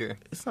with Future.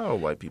 It's not all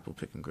white people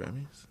picking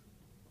Grammys.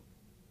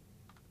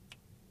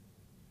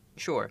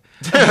 Sure.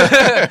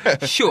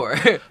 Sure.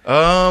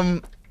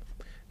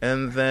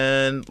 And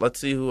then let's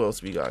see who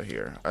else we got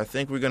here. I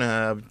think we're gonna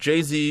have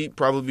Jay-Z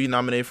probably be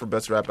nominated for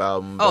best rap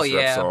album, best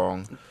rap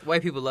song.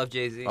 White people love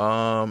Jay-Z.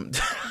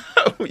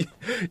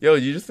 Yo,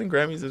 you just think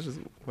Grammys is just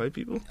white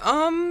people?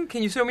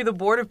 Can you show me the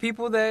board of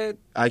people that?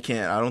 I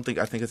can't.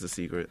 I think it's a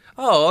secret.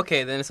 Oh,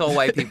 okay. Then it's all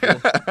white people.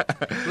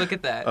 Look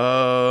at that.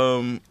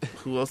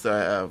 Who else do I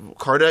have?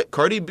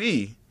 Cardi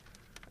B.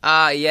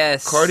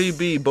 Yes. Cardi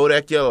B,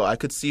 Bodak Yellow. I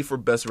could see for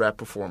best rap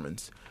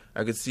performance.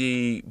 I could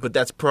see, but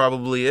that's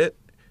probably it.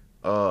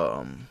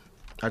 I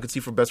could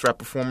see for best rap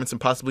performance and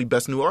possibly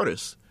best new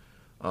artist.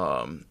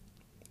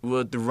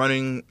 with the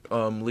running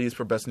leads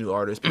for best new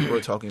artist, people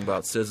are talking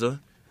about SZA.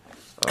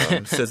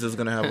 SZA's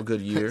gonna have a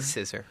good year.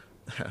 Scissor.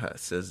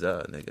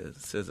 SZA, nigga,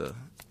 SZA.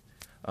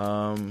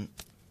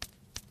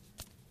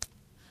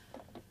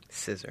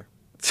 Scissor.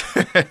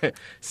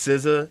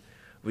 SZA.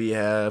 We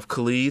have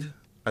Khalid.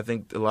 I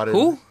think a lot of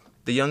who?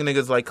 The young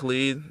niggas like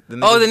Khalid. The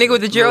nigga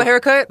with the Gerald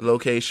haircut.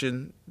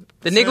 Location.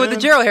 The nigga with the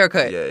Gerald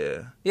haircut.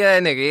 Yeah. Yeah,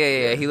 that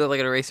nigga. Yeah. He looked like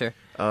an eraser.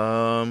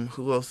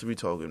 Who else are we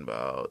talking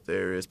about?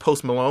 There is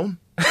Post Malone.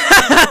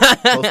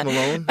 Post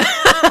Malone.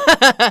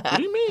 What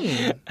do you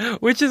mean?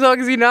 Which song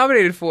is he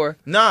nominated for?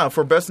 Nah,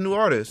 for best new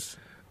artist.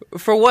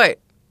 For what?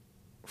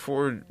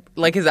 For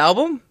like his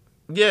album?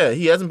 Yeah,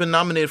 he hasn't been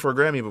nominated for a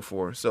Grammy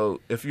before.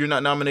 So if you're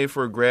not nominated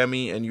for a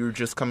Grammy and you're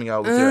just coming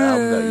out with your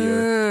album that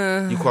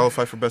year, you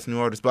qualify for best new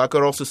artist. But I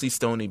could also see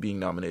Stoney being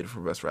nominated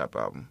for best rap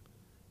album.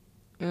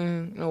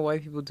 No,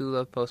 white people do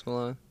love Post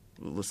Malone.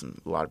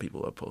 Listen, a lot of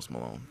people love Post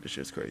Malone. This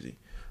shit's crazy.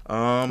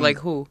 Like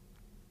who?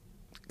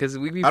 Because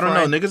we be I don't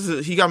know,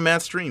 niggas. He got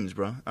mad streams,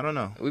 bro. I don't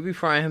know. We be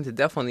frying him to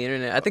death on the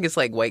internet. I think it's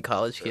like white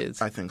college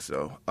kids. I think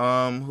so.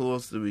 Who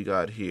else do we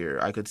got here?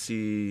 I could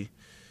see.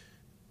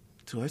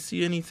 Do I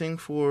see anything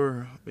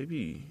for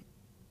maybe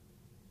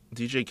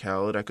DJ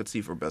Khaled? I could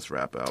see for best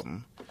rap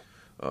album.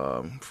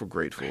 For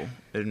Grateful,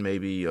 and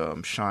maybe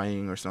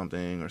Shying or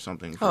something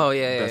for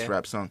best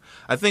rap song.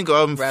 I think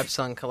rap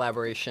song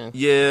collaboration.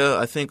 Yeah,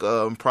 I think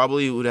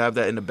probably would have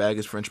that in the bag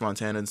is French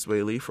Montana and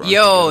Sway Lee for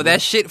Yo,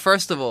 that shit.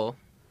 First of all,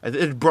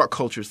 it brought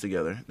cultures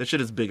together. That shit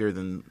is bigger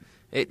than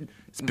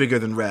it's bigger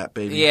than rap,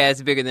 baby. Yeah,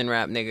 it's bigger than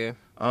rap, nigga.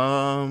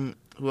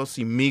 Who else?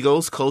 See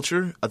Migos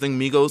Culture. I think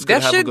Migos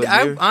could have a good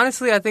year.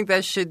 Honestly, I think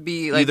that should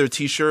be like either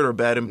T-shirt or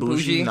Bad and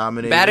Bougie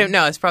nominated.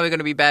 No, it's probably going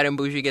to be Bad and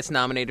Bougie gets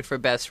nominated for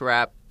best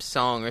rap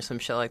song or some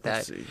shit like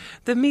that.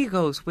 The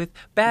Migos with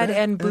Bad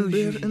and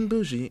Bougie. Bad and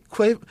Bougie.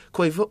 Quavonce.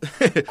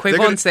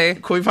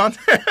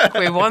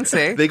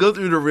 They go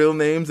through the real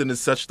names and it's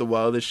such the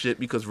wildest shit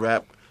because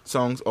rap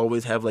songs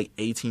always have like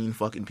 18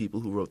 fucking people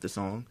who wrote the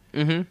song.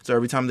 Mm-hmm. So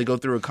every time they go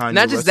through a Kanye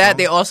Not just West that, song,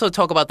 they also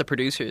talk about the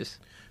producers.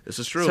 This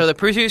is true. So the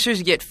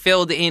producers get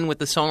filled in with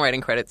the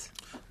songwriting credits.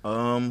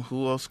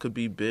 Who else could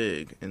be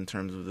big in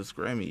terms of this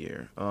Grammy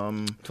year?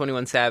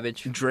 21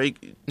 Savage.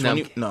 Drake.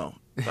 No.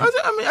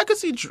 I mean, I could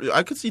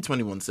see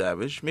 21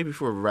 Savage maybe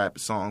for a rap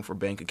song for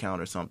Bank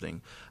Account or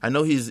something. I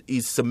know he's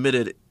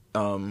submitted.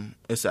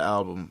 It's an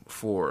album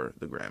for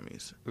the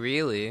Grammys.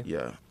 Really?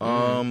 Yeah.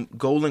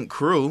 Golden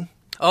Crew.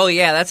 Oh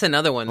yeah, that's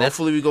another one.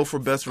 Hopefully we go for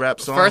best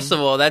rap song. First of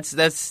all,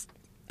 that's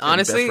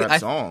honestly, best rap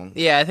song.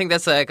 Yeah, I think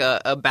that's like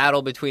a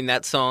battle between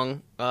that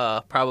song,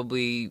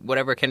 probably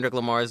whatever Kendrick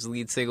Lamar's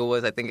lead single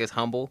was. I think is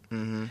Humble,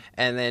 and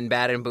then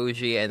Bad and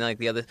Bougie, and like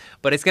the other.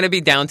 But it's gonna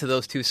be down to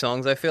those two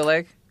songs. I feel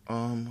like,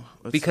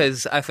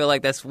 because I feel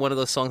like that's one of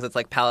those songs that's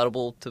like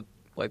palatable to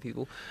white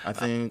people. I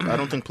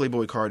don't think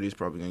Playboi Carti is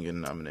probably gonna get a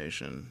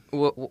nomination.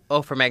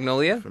 For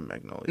Magnolia? For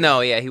Magnolia.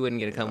 No, yeah, he wouldn't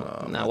get a come.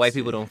 White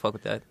people don't fuck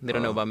with that. They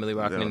don't know about Millie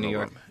Rock in New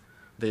York.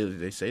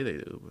 They say they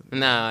do. But...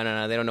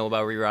 No. They don't know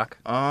about Re-Rock.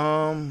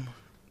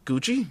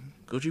 Gucci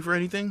for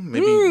anything?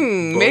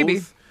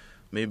 Maybe.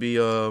 Maybe.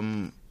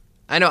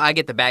 I know I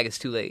Get the Bag is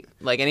too late.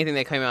 Like anything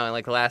that came out in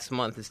like last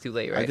month is too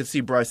late, right? I could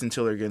see Bryson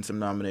Tiller getting some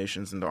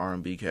nominations in the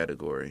R&B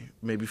category.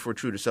 Maybe for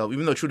True to Self,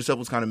 even though True to Self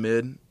was kind of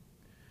mid.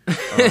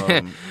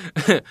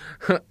 It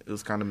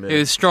was kind of mid. It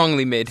was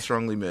strongly mid.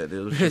 It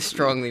was just,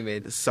 strongly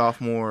mid.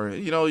 Sophomore,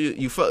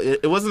 you felt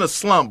it wasn't a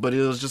slump, but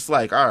it was just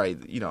like, all right,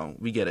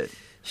 we get it.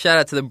 Shout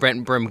out to the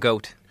Brent Brim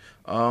GOAT.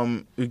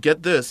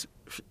 Get this.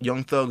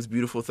 Young Thug's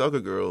Beautiful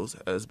Thugger Girls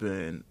has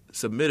been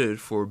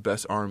submitted for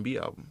Best R&B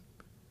Album.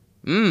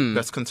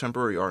 Best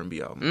Contemporary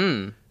R&B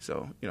Album.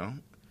 So,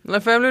 My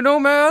family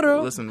don't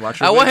matter. Listen, watch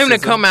your I want him to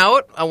come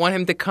out. I want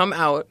him to come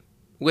out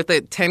with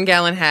a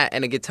 10-gallon hat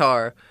and a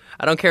guitar.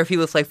 I don't care if he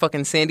looks like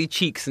fucking Sandy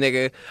Cheeks,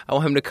 nigga. I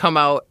want him to come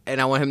out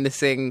and I want him to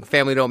sing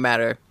Family Don't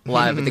Matter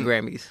live at the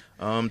Grammys.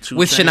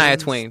 With Shania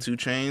Twain. 2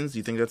 Chainz. Do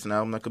you think that's an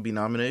album that could be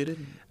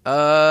nominated?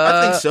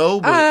 I think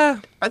so,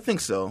 but I think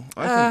so.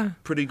 I think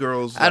Pretty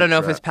Girls. I don't know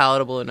if it's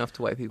palatable enough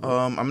to white people.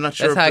 I'm not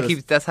sure.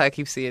 That's how I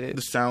keep seeing it.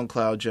 The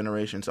SoundCloud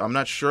generation. So I'm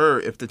not sure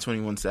if the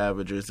 21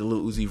 Savages, the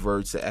Lil Uzi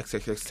Verts, the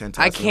XXXTentacion.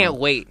 I can't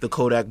wait. The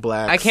Kodak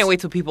Blacks. I can't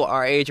wait till people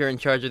our age are in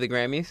charge of the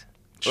Grammys.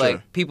 Sure.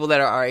 Like people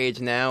that are our age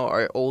now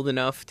are old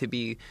enough to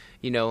be,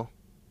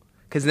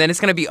 because then it's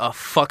gonna be a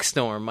fuck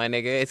storm, my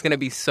nigga. It's gonna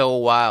be so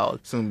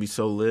wild. It's gonna be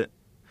so lit.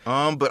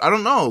 But I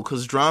don't know,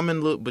 because Drama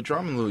and Lil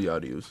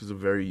Yachty is a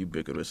very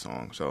ubiquitous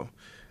song, so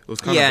it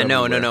was kind of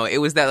no. It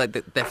was that like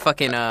that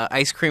fucking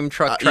ice cream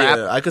truck trap.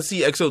 Yeah, I could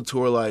see EXO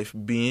Tour Life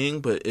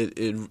being, but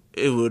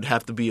it would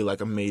have to be like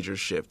a major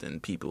shift in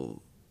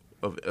people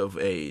of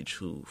age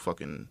who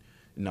fucking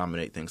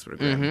nominate things for the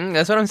Grammy.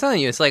 That's what I'm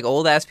telling you. It's like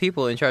old ass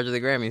people in charge of the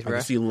Grammys, bro. I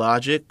can see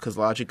Logic, because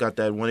Logic got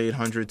that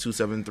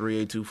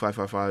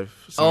 1-800-273-82555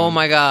 song. Oh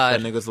my god,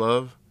 that niggas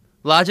love.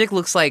 Logic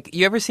looks like,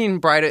 you ever seen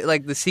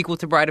the sequel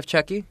to Bride of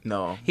Chucky?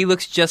 No. He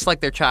looks just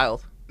like their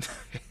child.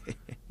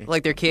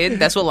 Like their kid.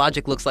 That's what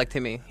Logic looks like to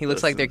me. He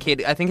looks like their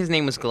kid. I think his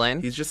name was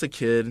Glenn. He's just a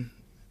kid.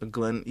 A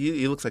Glenn.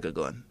 He looks like a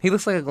Glenn. He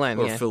looks like a Glenn,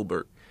 Or yeah.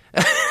 Filbert.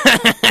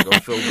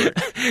 Filbert.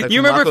 Like You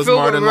remember Marcos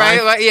Filbert, Martin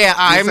right? Life? Yeah,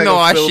 I'm like a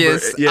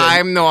nauseous. Filbert. Yeah.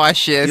 I'm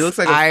nauseous. He looks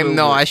like a I'm Filbert.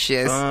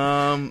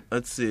 nauseous.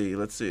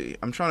 Let's see.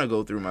 I'm trying to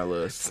go through my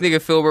list. This nigga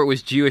Filbert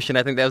was Jewish, and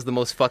I think that was the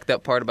most fucked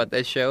up part about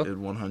that show. It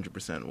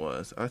 100%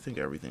 was. I think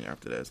everything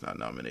after that is not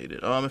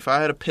nominated. If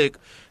I had to pick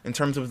in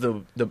terms of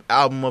the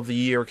album of the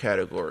year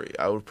category,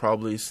 I would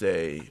probably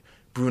say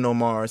Bruno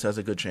Mars has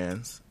a good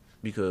chance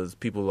because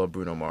people love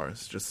Bruno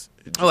Mars. Just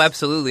Oh,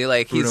 absolutely.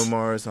 Like Bruno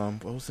Mars.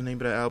 What was the name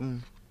of that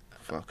album?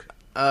 Fuck.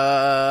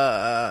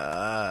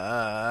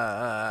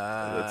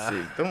 Let's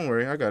see. Don't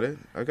worry, I got it.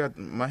 I got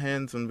my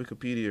hands on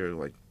Wikipedia are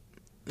like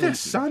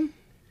this, son.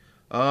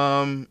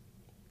 24K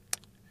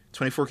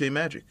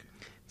Magic.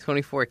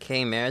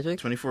 24K Magic?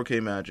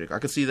 24K Magic. I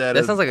could see that.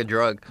 That sounds like a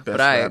drug. Best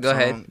But all right, rap go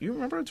song. ahead. You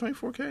remember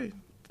 24K?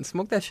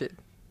 Smoke that shit.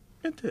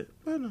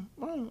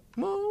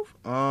 Move.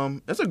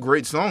 That's a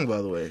great song,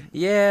 by the way.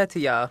 Yeah, to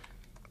y'all.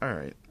 All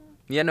right.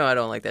 Yeah, no, I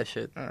don't like that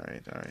shit. All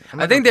right.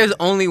 I think there's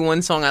only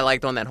one song I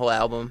liked on that whole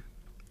album.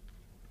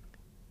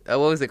 What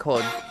was it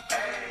called?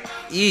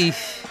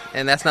 Eesh.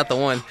 And that's not the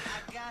one.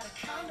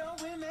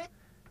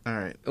 All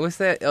right. What's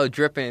that? Oh,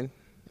 Drippin'.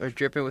 Or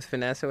Drippin' with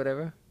Finesse or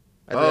whatever.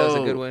 I thought that was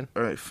a good one.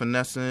 All right.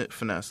 Finesse.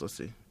 Let's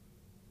see.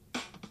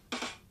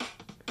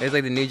 It's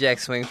like the New Jack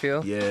Swing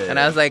feel. Yeah. And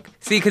I was like,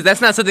 see, because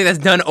that's not something that's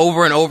done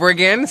over and over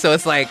again. So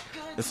it's like...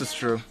 This is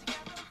true.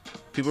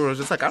 People were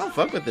just like, I don't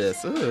fuck with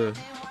this. Ugh.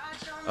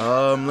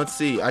 Let's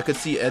see. I could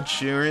see Ed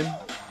Sheeran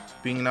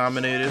being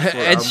nominated. For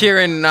Ed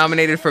Sheeran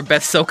nominated for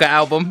Best Soca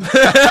Album.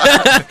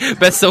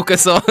 Best Soca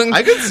Song.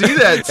 I could see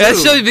that, too. That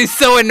should be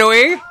so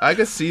annoying. I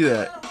could see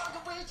that.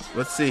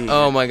 Let's see.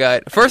 Oh, my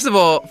God. First of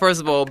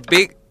all,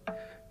 big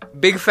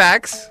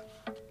facts.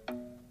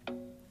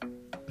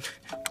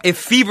 If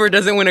Fever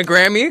doesn't win a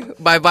Grammy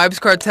by Vybz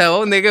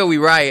Kartel, nigga, we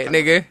riot,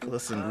 nigga.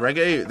 Listen,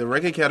 the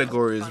reggae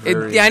category is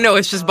very... Yeah, I know,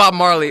 it's just Bob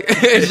Marley.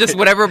 It's just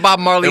whatever Bob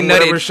Marley and nutted.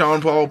 whatever Sean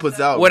Paul puts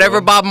out.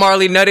 Whatever bro. Bob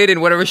Marley nutted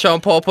and whatever Sean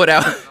Paul put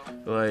out.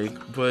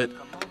 But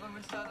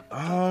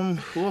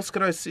who else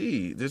could I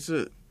see?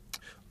 There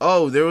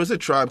was a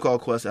Tribe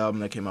Called Quest album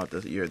that came out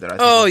this year that I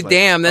think is like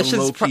damn, that's a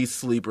just low-key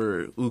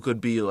sleeper who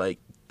could be like,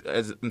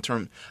 I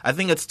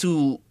think it's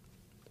too...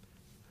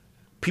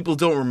 People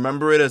don't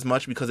remember it as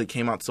much because it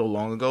came out so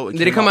long ago.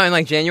 Did it come out in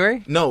like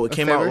January? No, it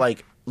came February? out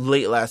like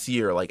late last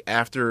year, like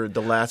after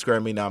the last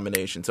Grammy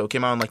nomination. So it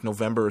came out in like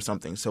November or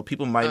something. So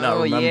people might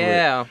not remember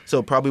it. So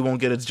it probably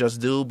won't get its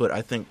just due, but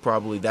I think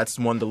probably that's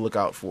one to look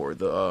out for.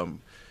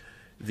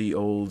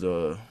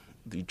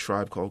 The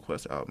Tribe Called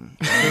Quest album.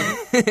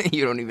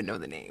 You don't even know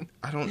the name.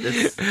 I don't.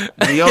 It's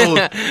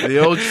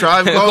the old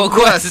Tribe Called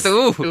Quest.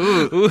 Ooh.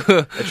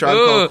 A Tribe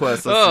Called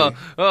Quest. Let's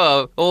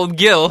see. Old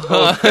Gil.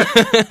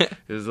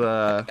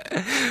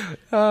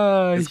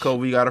 It's called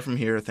 "We Got It From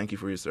Here." Thank you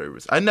for your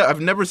service. I've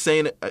never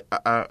seen it.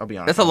 I'll be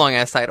honest. That's a long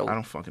ass title. I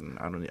don't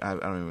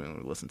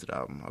even listen to the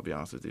album. I'll be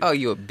honest with you. Oh,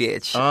 you a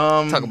bitch.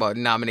 Talk about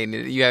nominating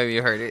it. You haven't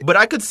even heard it. But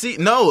I could see.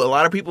 No, a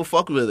lot of people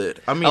fuck with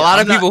it. I mean, a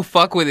lot of people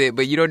fuck with it,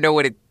 but you don't know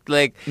what it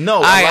like.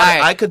 No,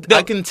 I can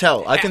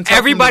tell. I can tell.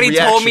 Everybody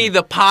told me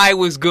the pie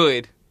was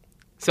good,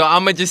 so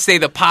I'm gonna just say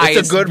the pie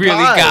it's a good really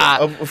pie.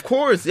 got. Of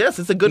course, yes,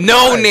 it's a good.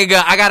 No, pie.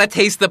 nigga, I gotta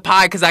taste the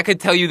pie because I could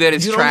tell you that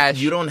it's trash.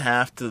 You don't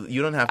have to.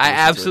 I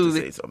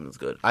absolutely to say something's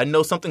good. I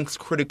know something's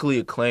critically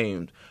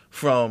acclaimed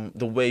from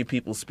the way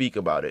people speak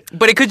about it.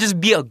 But it could just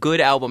be a good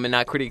album and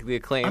not critically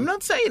acclaimed. I'm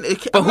not saying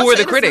it. But who are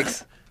the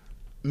critics?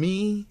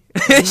 Me.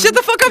 Shut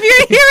the fuck up! You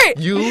didn't hear it.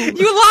 You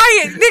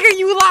lying, nigga.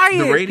 You lying.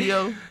 The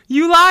radio.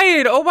 You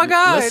lying. Oh my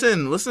god.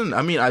 Listen.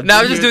 I mean, I'm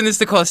just doing this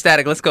to cause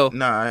static. Let's go.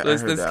 Nah,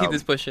 let's keep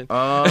this pushing.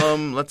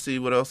 Let's see.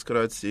 What else could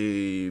I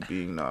see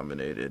being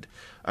nominated?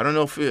 I don't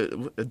know if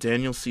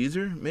Daniel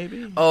Caesar,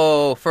 maybe.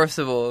 Oh, first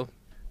of all,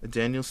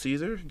 Daniel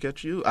Caesar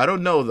get you. I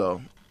don't know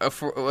though. I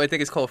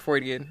think it's called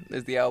Freudian.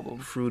 Is the album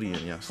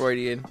Freudian? Yes.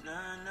 Freudian.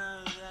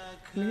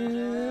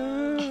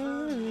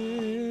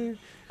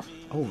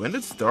 Oh, when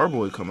did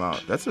Starboy come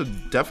out? That's a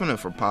definite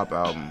for pop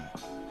album.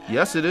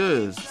 Yes, it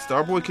is.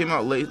 Starboy came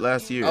out late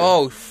last year.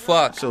 Oh,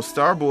 fuck. So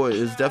Starboy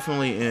is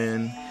definitely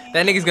in.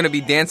 That nigga's gonna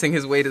be dancing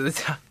his way to the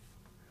top.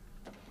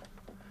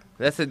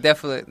 That's a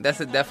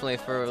definitely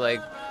for like,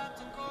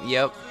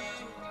 yep.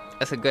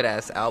 That's a good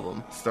ass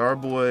album.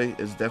 Starboy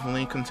is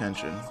definitely in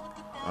contention.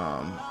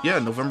 Yeah,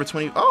 November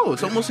 20. Oh,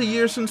 it's almost a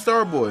year since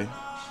Starboy.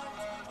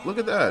 Look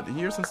at that, a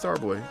year since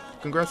Starboy.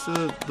 Congrats to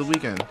The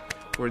Weeknd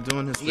for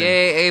doing his thing.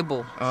 Yay,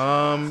 Abel.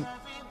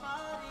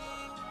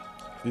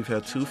 We've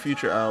had 2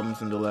 future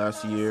albums in the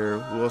last year.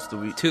 Who else do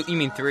we? 2? You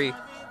mean 3?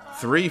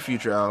 3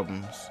 future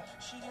albums.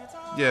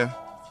 Yeah,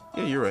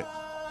 you're right.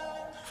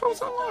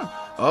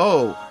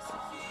 Oh,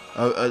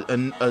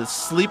 a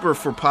sleeper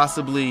for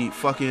possibly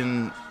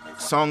fucking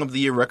Song of the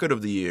Year, Record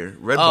of the Year.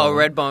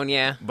 Redbone,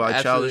 yeah. By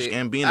Absolutely.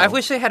 Childish Gambino. I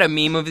wish they had a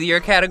Meme of the Year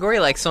category,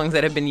 like songs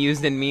that have been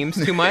used in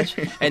memes too much.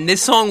 And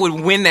this song would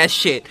win that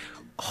shit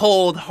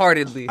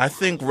wholeheartedly. I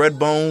think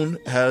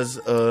Redbone has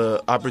an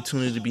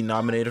opportunity to be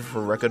nominated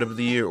for Record of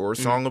the Year or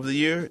Song of the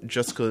Year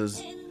just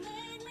because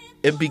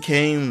it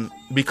became,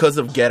 because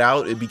of Get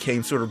Out, it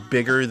became sort of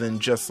bigger than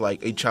just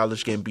like a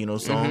Childish Gambino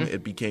song.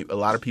 It became, a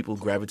lot of people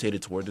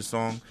gravitated toward the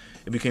song.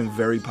 It became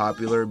very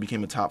popular. It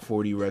became a top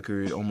 40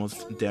 record,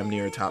 almost damn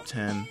near a top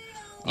 10.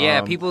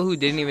 Yeah, people who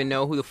didn't even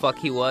know who the fuck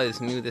he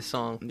was knew this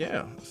song.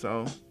 Yeah,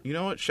 so, you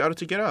know what? Shout out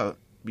to Get Out,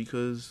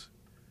 because,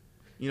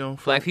 you know...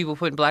 Black people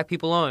putting black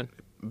people on.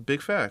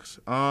 Big facts.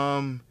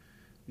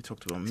 You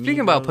talked about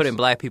Speaking about putting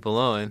black people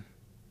on,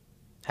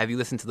 have you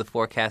listened to the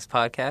Forecast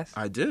podcast?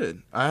 I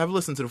did. I have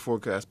listened to the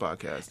Forecast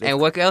podcast. And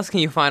what else can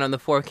you find on the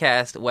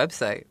Forecast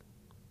website?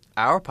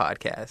 Our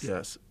podcast.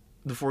 Yes.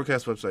 The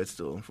Forecast website's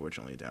still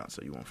unfortunately down,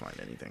 so you won't find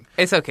anything.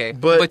 It's okay.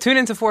 But tune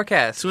into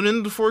Forecast. Tune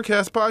into the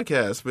Forecast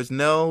podcast with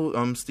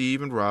Nell,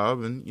 Steve, and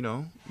Rob, and, you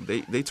know,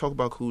 they talk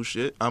about cool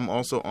shit. I'm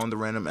also on the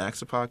Random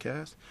Acts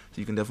podcast, so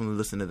you can definitely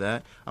listen to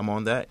that. I'm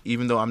on that.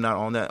 Even though I'm not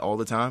on that all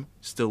the time,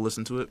 still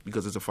listen to it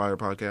because it's a fire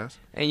podcast.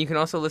 And you can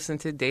also listen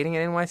to Dating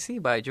at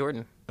NYC by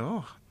Jordan.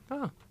 Oh.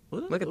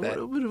 Look at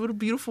that. What a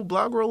beautiful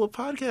blog roll of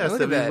podcasts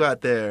that we've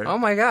got there. Oh,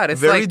 my God. It's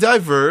very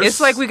diverse.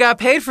 It's like we got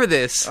paid for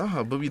this.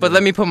 But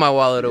let me put my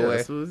wallet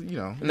away. So, you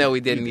know, no,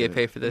 we didn't get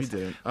paid for this. We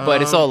didn't.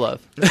 But it's all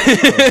love.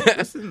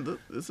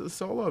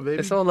 It's all love, baby.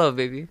 It's all love,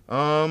 baby.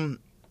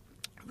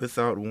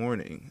 Without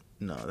Warning.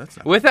 No, that's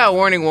not. Without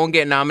Warning won't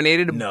get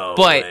nominated. No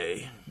but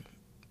way.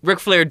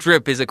 Ric Flair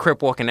Drip is a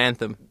Crip walking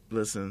anthem.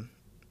 Listen,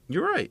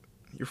 you're right.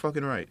 You're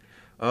fucking right.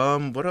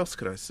 What else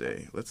could I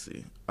say? Let's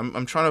see.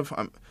 I'm trying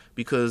to...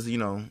 because, you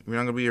know, we're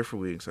not going to be here for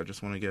weeks. I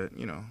just want to get,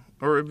 you know...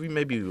 Or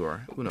maybe we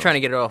are. Who knows? Trying to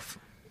get it off.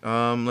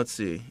 Let's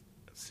see.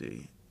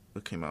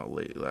 What came out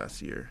late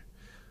last year?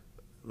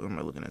 What am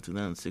I looking at?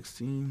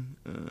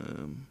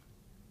 2016?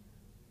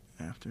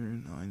 After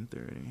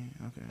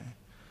 9:30. Okay.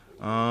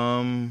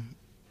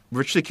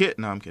 Rich the Kid.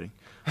 No, I'm kidding.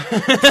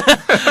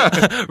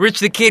 Rich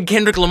the Kid,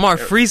 Kendrick Lamar,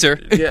 Freezer.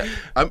 Yeah.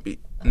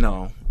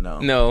 No.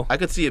 I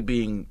could see it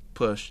being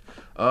pushed.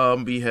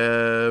 We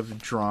have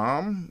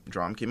Drum.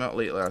 Drum came out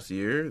late last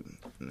year.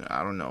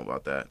 I don't know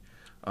about that.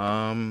 2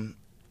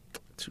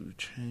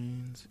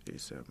 Chainz,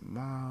 ASAP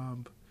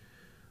Mob,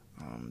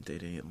 Day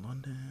Day in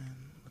London.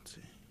 Let's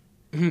see.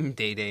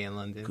 Day Day in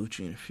London. Gucci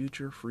in the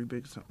Future, Free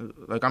Big.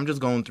 Like, I'm just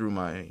going through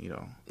my, you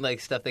know. Like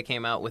stuff that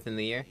came out within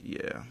the year?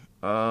 Yeah.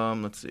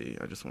 Let's see.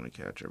 I just want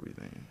to catch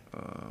everything.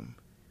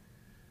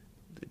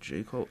 The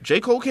J. Cole. J.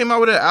 Cole came out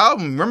with an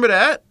album. Remember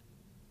that?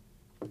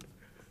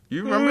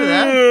 You remember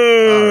that?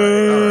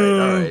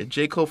 All right.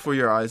 J. Cole, For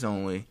Your Eyes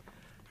Only.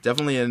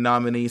 Definitely a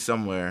nominee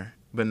somewhere,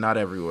 but not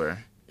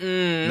everywhere.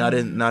 Not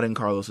in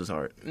Carlos's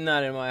heart.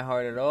 Not in my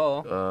heart at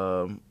all.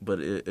 But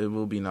it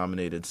will be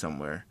nominated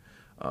somewhere.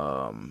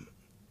 I'm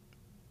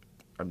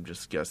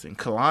just guessing.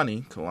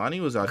 Kalani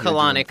was out here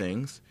doing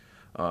things.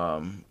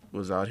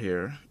 Was out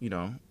here, you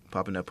know,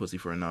 popping that pussy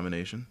for a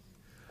nomination.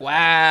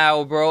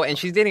 Wow, bro! And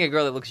she's dating a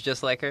girl that looks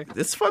just like her.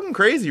 It's fucking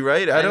crazy,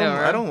 right?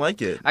 I don't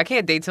like it. I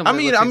can't date someone.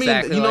 Exactly you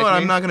know like what? me.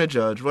 I'm not gonna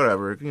judge.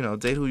 Whatever. You know,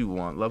 date who you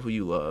want, love who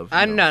you love.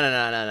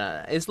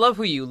 No. It's love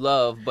who you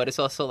love, but it's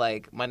also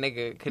like, my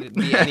nigga, could it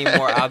be any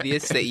more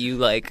obvious that you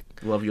like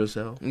love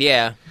yourself?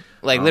 Yeah,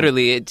 like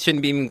literally, it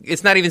shouldn't be.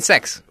 It's not even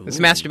sex. It's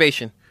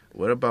masturbation.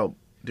 What about?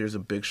 There's a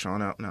Big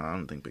Sean out. No, I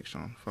don't think Big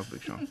Sean. Fuck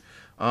Big Sean.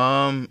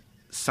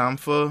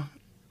 Sampha.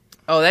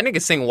 Oh, that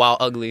nigga sing wild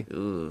ugly.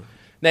 Ugh.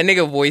 That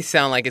nigga voice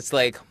sound like it's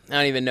like, I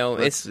don't even know.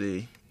 Let's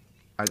see.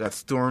 I got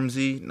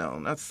Stormzy. No,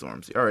 not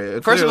Stormzy. All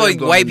right. First of all,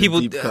 white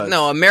people...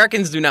 No,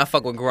 Americans do not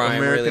fuck with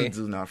grime, Americans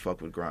do not fuck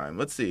with grime.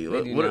 Let's see.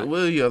 What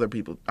are the other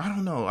people... I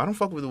don't know. I don't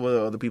fuck with what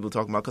other people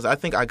talking about because I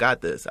think I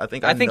got this. I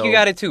think you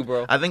got it too,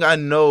 bro. I think I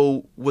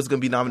know what's going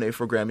to be nominated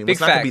for a Grammy. What's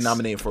not going to be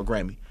nominated for a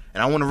Grammy.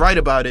 And I want to write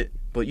about it,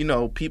 but, you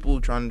know,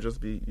 people trying to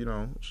just be, you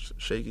know,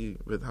 shaky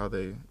with how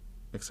they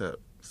accept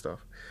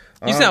stuff.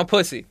 You sound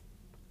pussy.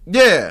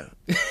 Yeah.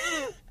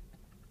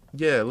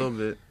 Yeah, a little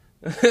bit.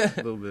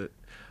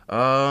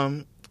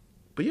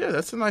 But yeah,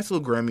 that's a nice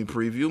little Grammy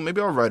preview.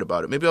 Maybe I'll write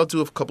about it. Maybe I'll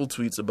do a couple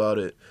tweets about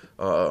it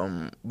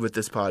with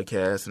this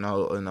podcast, and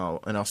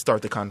I'll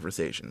start the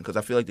conversation because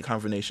I feel like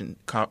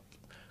the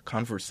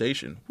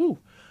conversation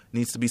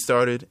needs to be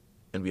started,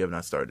 and we have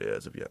not started it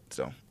as of yet.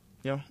 So,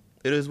 you know,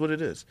 it is what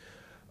it is.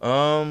 We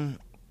can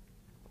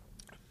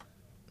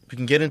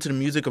get into the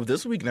music of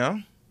this week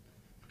now.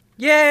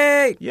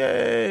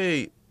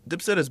 Yay!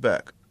 Dipset is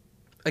back.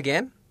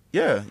 Again?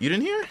 Yeah, you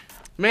didn't hear?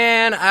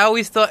 Man, I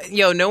always thought,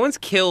 no one's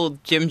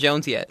killed Jim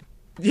Jones yet.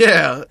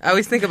 Yeah. I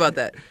always think about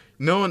that.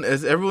 No one,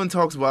 as everyone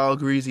talks wild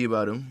greasy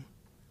about him.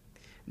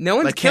 No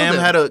one's killed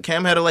him.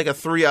 Cam had a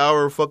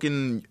 3-hour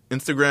fucking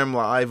Instagram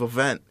live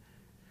event.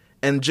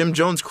 And Jim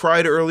Jones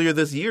cried earlier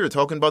this year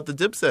talking about the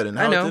Dipset and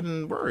how it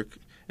didn't work.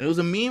 And it was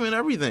a meme and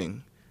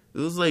everything. It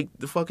was like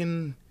the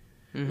fucking...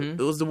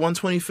 Mm-hmm. It was the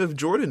 125th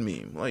Jordan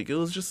meme. Like, it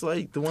was just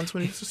like the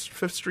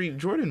 125th Street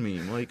Jordan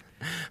meme. Like,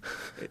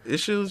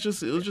 it was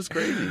just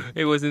crazy.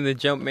 It wasn't the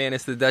Jump Man,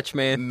 it's the Dutch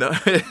Man. No.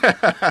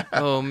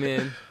 Oh,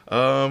 man.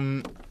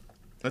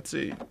 Let's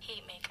see.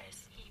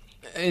 Heatmakers.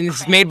 And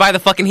it's made by the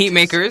fucking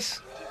Heatmakers.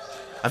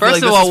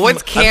 First of all,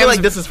 once Cam... I feel like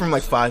this is from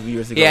 5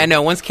 years ago. Yeah, I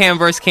know. Once Cam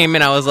verse came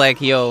in, I was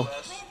like, yo...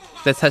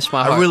 That touched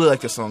my heart. I really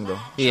like this song though.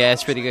 Yeah,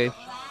 it's pretty good.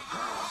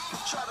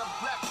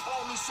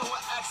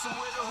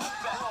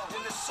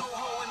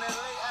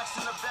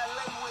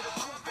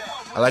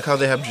 I like how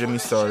they have Jimmy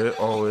started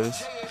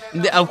always.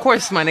 Of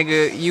course, my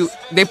nigga,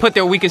 they put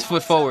their weakest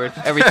foot forward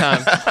every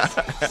time.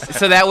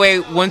 So that way,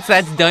 once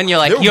that's done, you're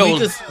like,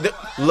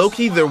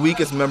 low-key, their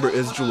weakest member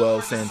is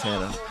Joel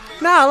Santana.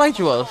 Nah, I like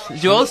Joel.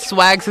 Joel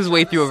swags his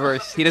way through a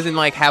verse. He doesn't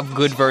like have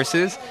good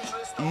verses.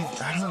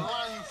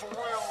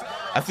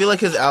 I feel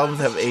like his albums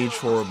have aged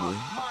horribly.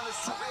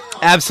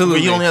 Absolutely.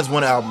 But he only has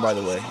one album, by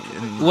the way.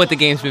 What the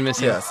Game's been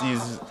missing. Yes,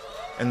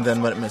 and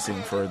then went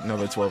missing for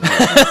another 12 years.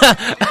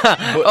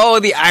 Oh,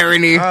 the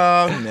irony.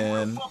 Oh,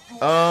 man.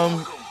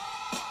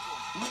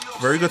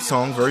 Very good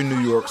song, very New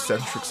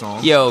York-centric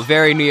song. Yo,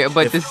 very New York.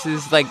 But this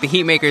is like, the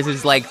Heatmakers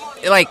is like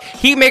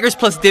Heatmakers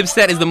plus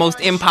Dipset is the most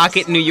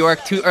in-pocket New York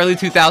early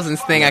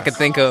 2000s thing I could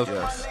think of.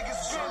 Yes.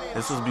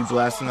 This will be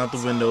blasting out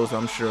the windows,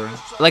 I'm sure.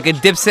 Like a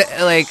Dipset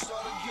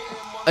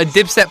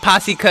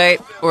posse cut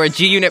or a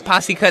G-Unit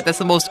posse cut. That's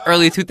the most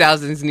early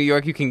 2000s New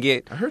York you can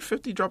get. I heard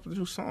 50 dropped a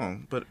new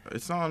song, but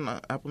it's not on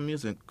Apple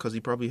Music because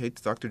he probably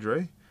hates Dr.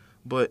 Dre.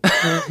 But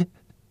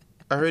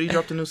I heard he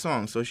dropped a new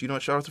song, so you know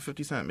what? Shout out to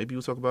 50 Cent. Maybe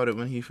we'll talk about it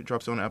when he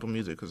drops it on Apple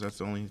Music because that's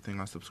the only thing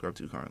I subscribe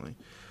to currently.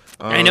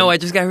 I know. I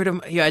just got rid of.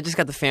 I just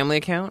got the family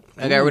account.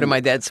 I got rid of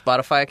my dad's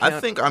Spotify account. I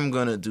think I'm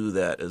gonna do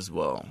that as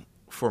well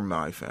for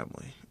my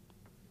family.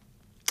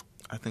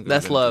 I think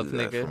that's love,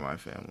 nigga. For my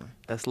family,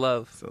 that's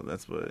love. So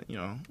that's what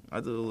I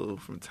do a little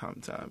from time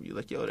to time. You're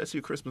like, yo, that's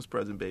your Christmas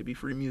present, baby.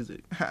 Free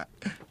music.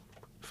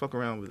 Fuck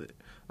around with it.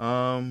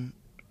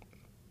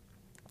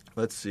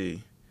 Let's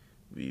see.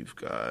 We've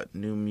got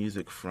new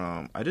music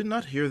from... I did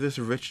not hear this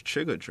Rich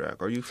Chigga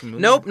track. Are you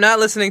familiar? Nope, not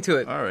listening to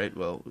it. All right,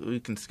 well, we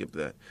can skip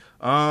that.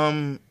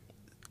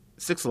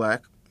 6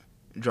 Lack.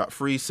 Dropped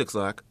free 6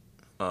 Lack.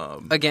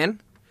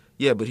 Again?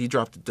 Yeah, but he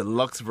dropped the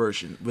deluxe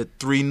version with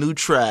 3 new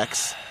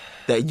tracks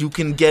that you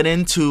can get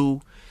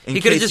into in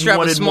he could have case just you dropped a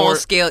wanted small more...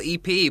 scale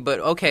EP, but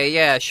okay,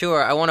 yeah,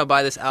 sure. I want to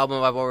buy this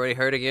album I've already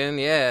heard again,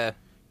 yeah.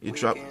 He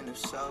dropped...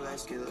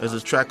 There's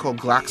a track called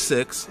Glock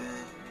 6.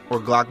 Or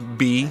Glock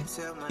B,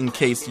 in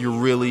case you're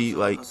really,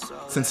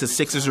 since the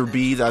 6s are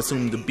Bs, I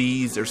assume the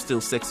Bs are still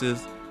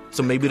 6s.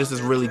 So maybe this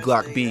is really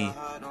Glock B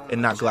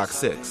and not Glock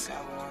 6.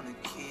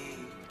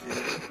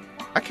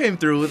 I came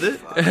through with it.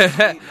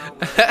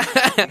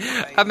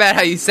 I'm mad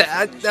how you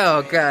said...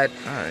 Oh, God.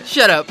 All right.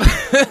 Shut up. You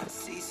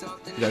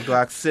got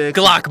Glock 6.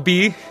 Glock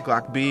B.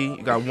 Glock B.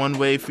 You got One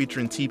Way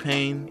featuring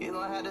T-Pain.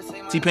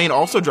 T-Pain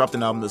also dropped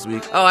an album this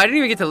week. Oh, I didn't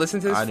even get to listen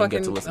to this. I didn't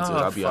get to listen to it,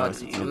 I'll be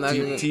honest with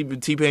you.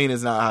 T-Pain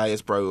is not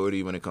highest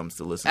priority when it comes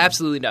to listening.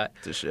 Absolutely not.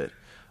 To shit.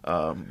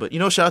 But,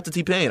 shout out to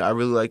T-Pain. I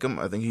really like him.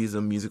 I think he's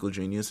a musical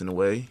genius in a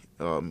way.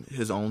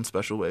 His own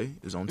special way.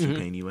 His own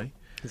T-Pain-y way.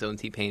 His own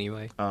T-Pain-y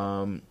way.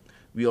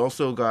 We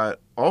also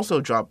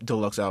dropped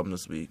deluxe album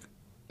this week.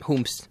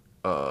 Whomst?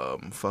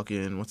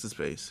 What's his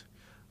face?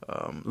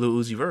 Lil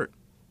Uzi Vert.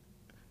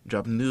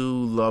 Dropped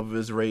new Love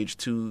Is Rage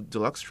 2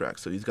 deluxe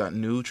tracks. So he's got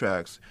new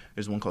tracks.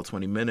 There's one called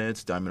 20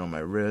 Minutes, Diamond on My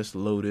Wrist,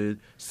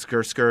 Loaded,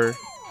 Skr Skr.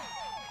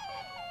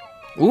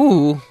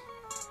 Ooh,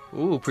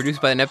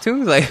 produced by the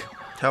Neptunes?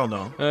 Hell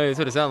no. That's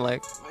what it sounds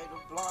like.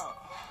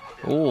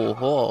 Ooh,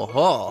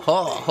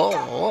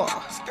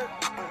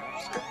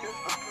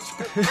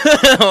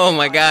 oh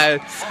my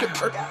God.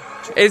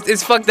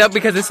 It's fucked up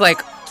because it's like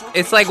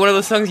one of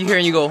those songs you hear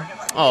and you go,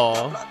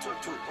 oh.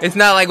 It's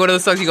not like one of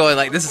those songs you go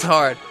like, this is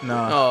hard.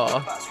 No.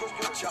 Oh.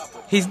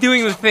 He's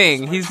doing the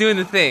thing.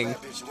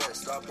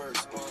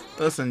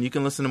 Listen, you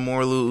can listen to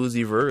more Lil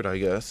Uzi Vert, I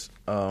guess.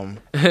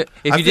 If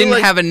you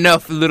didn't have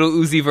enough Lil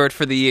Uzi Vert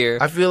for the year.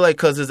 I feel like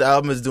because his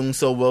album is doing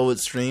so well with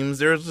streams,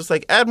 they're just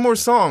add more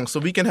songs so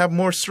we can have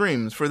more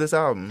streams for this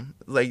album.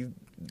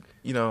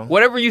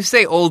 Whatever you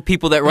say, old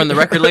people that run the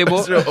record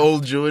label.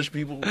 Old Jewish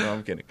people? No,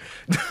 I'm kidding.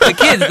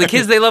 The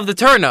kids, they love the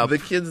turn up. The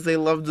kids, they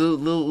love the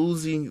Lil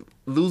Uzi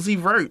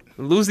Vert.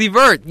 Lucy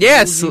Vert,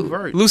 yes.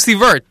 Lucy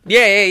Vert.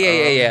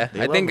 Yeah.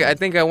 I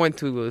think I went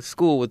to a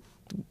school with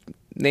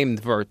named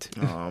Vert.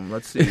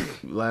 Let's see.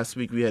 Last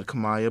week we had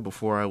Kamaya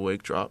Before I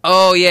Wake drop.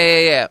 Oh,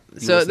 yeah.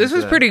 So this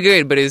was pretty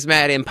good, but it's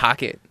mad in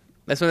pocket.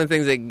 That's one of the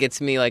things that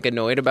gets me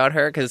annoyed about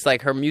her because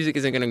her music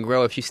isn't going to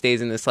grow if she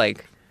stays in this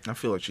I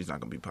feel like she's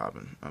not gonna be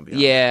popping.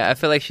 Yeah, I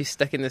feel like she's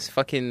stuck in this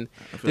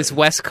this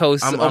West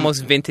Coast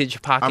almost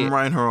vintage pocket. I'm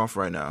writing her off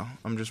right now.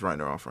 I'm just writing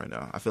her off right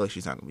now. I feel like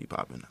she's not gonna be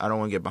popping. I don't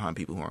want to get behind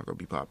people who aren't gonna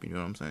be popping. You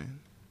know what I'm saying?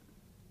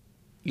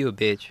 You a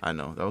bitch. I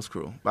know that was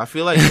cruel, but I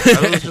feel like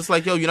I was just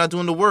yo, you're not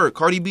doing the work.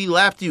 Cardi B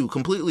lapped you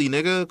completely,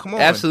 nigga. Come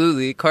on.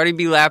 Absolutely, Cardi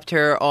B lapped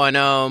her on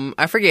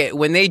I forget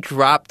when they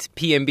dropped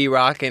PNB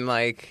Rock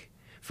and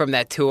from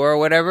that tour or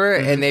whatever,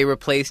 and they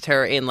replaced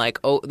her in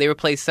they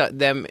replaced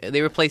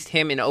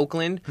him in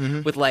Oakland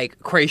with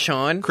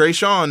Krayshawn.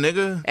 Krayshawn,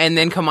 nigga. And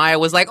then Kamaya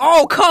was like,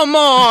 "Oh, come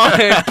on."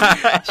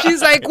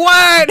 She's like,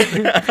 "What?"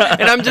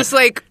 And I'm just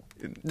like,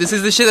 this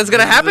is the shit that's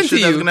gonna happen to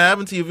you. That's gonna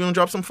happen to you if you don't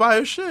drop some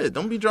fire shit.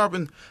 Don't be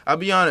dropping. I'll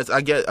be honest.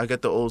 I get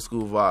the old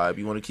school vibe.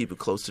 You want to keep it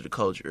close to the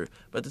culture,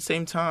 but at the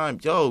same time,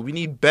 yo, we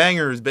need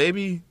bangers,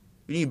 baby.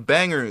 We need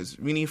bangers.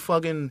 We need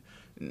fucking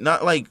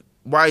not like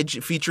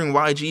YG featuring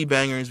YG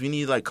bangers. We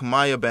need like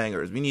Kamaya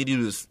bangers. We need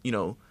you to, you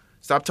know,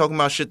 stop talking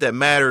about shit that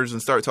matters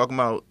and start talking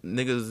about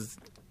niggas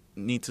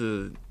need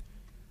to,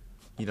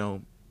 you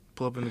know,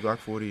 pull up in the Glock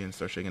 40 and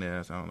start shaking their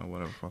ass. I don't know,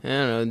 whatever. Fuck. I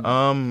don't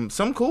know.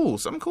 Some cool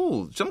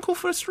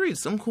for the streets,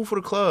 some cool for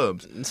the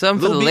clubs, some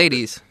for the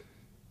ladies.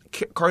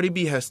 Cardi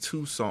B has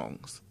 2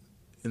 songs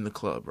in the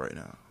club right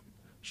now.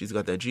 She's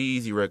got that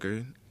G-Eazy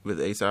record with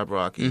A$AP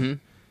Rocky,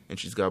 and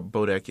she's got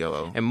Bodak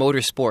Yellow and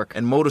Motorsport.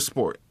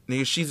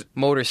 Nigga, she's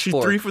Motorsport. She's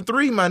 3 for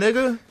 3, my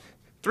nigga.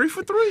 3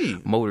 for 3.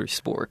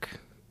 Motorsport.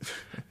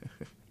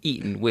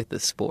 Eaten with a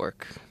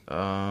spork.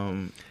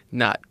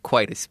 Not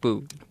quite a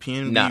spoon.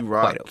 PNB not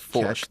Rock, quite a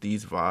fork. Catch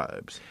These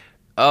Vibes.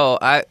 Oh,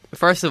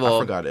 first of all,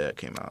 I forgot that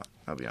came out.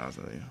 I'll be honest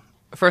with you.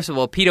 First of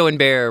all, Pito and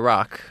Bear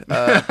rock.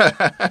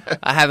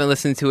 I haven't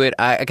listened to it.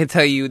 I can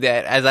tell you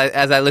that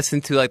as I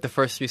listened to like the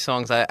first 3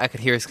 songs, I could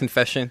hear his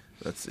confession.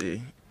 Let's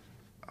see.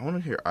 I want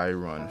to hear I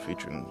Run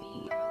featuring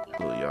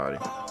Lil Yachty.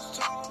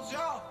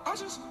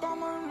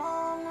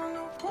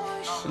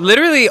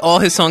 Literally, all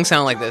his songs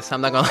sound like this. I'm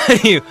not gonna lie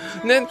to you.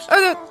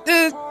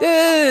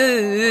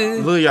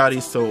 Lil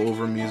Yachty's so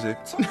over music.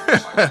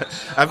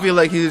 I feel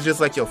like he's just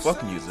like, yo,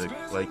 fuck music.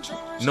 Like,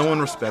 no one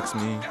respects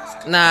me.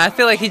 Nah, I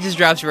feel like he just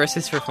drops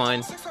verses for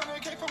fun.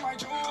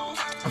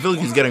 I feel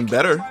like he's getting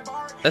better.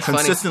 That's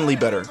consistently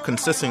funny.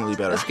 Consistently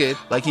better. That's good.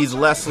 Like, he's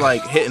less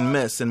like hit and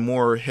miss and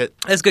more hit.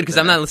 That's good because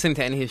I'm not listening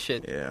to any of his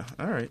shit. Yeah,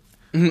 all right.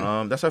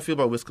 That's how I feel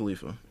about Wiz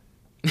Khalifa.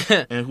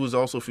 And who's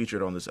also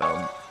featured on this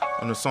album.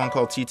 On a song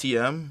called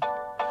TTM.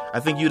 I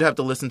think you'd have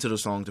to listen to the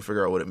song to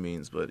figure out what it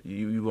means, but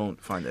you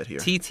won't find that here.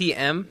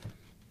 TTM?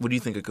 What do you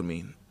think it could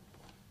mean?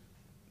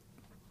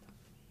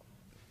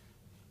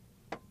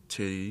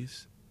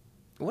 Titties.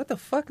 What the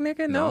fuck,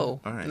 nigga?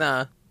 No. All right.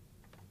 Nah.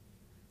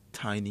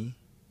 Tiny.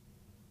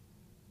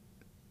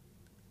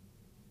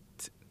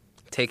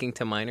 Taking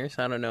to minors?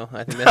 I don't know.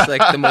 I think that's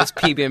like the most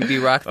PB&B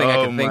rock thing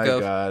I can think of. Oh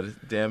my god.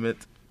 Damn it.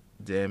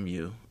 Damn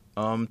you.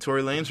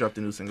 Tory Lanez dropped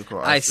a new single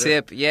called I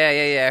Sip.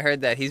 Yeah, I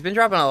heard that. He's been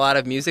dropping a lot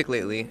of music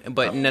lately,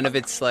 but none of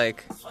it's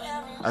like...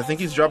 I think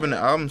he's dropping an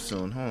album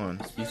soon. Hold on.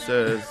 He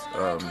says,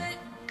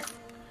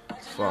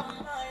 fuck.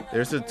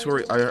 There's a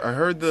Tory... I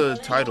heard the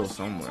title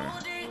somewhere.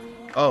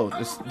 Oh,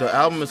 the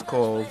album is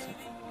called...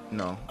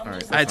 No,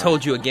 alright. I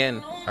Told You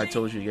Again. I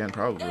Told You Again,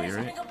 probably,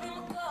 right?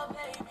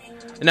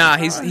 Nah,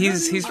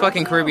 he's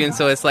fucking Caribbean,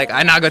 so it's like,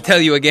 I'm not gonna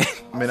tell you again.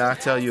 May not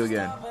tell you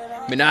again.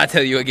 May not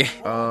tell you again.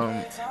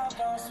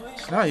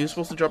 Nah, he was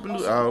supposed to drop a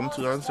new album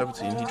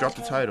 2017. He dropped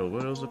the title.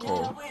 What was it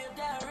called?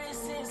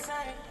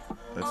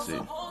 Let's see.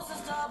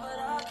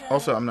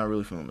 Also, I'm not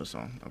really feeling this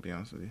song, I'll be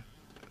honest with you.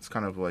 It's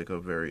kind of like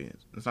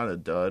it's not a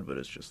dud, but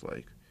it's just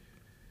like,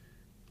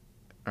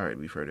 alright,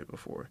 we've heard it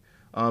before.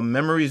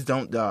 Memories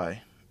Don't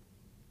Die.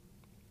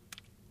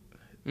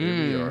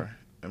 There we are.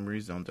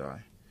 Memories Don't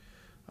Die.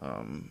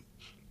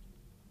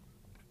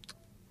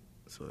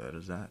 So that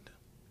is that.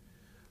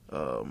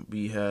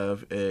 We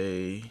have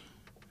a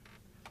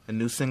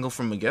new single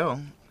from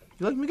Miguel.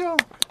 You like Miguel?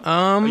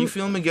 Are you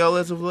feeling Miguel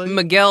as of late?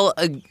 Miguel,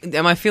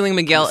 am I feeling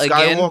Miguel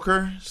again?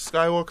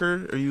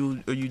 Skywalker.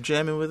 Are you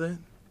jamming with it?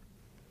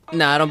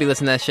 Nah, I don't be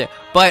listening to that shit.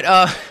 But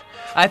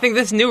I think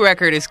this new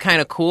record is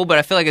kind of cool. But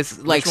I feel like it's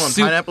like which one?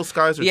 Pineapple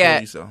Skies or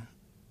Told You So?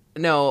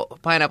 No,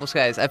 Pineapple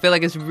Skies. I feel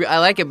like I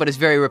like it, but it's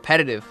very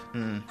repetitive.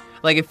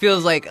 Like it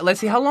feels like. Let's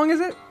see, how long is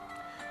it?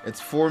 It's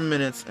 4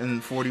 minutes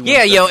and 41. Yeah,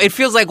 seconds. yo, it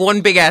feels like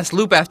one big ass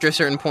loop after a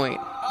certain point.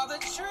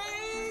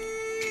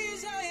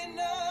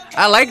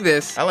 I like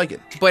this. I like it.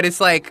 But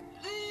it's like,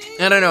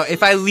 I don't know.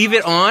 If I leave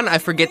it on, I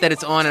forget that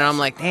it's on, and I'm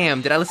like,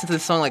 damn, did I listen to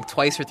this song like 2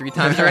 or 3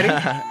 times already?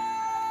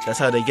 That's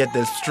how they get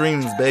their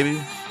streams,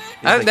 baby.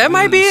 That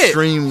might be it.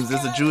 Streams.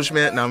 There's a Jewish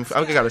man. No,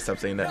 I gotta stop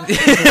saying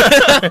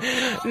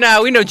that.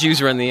 Nah, we know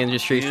Jews run the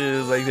industry.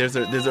 Yeah, like there's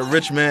a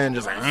rich man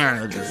just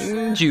like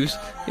Jews.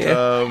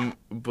 Yeah.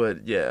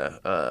 But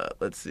yeah.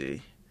 Let's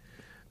see.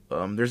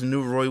 There's a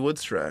new Roy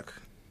Woods track.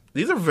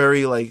 These are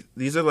very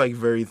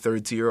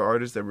third tier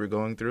artists that we're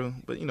going through,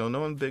 but no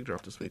one big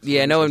dropped this week. So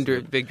yeah, no one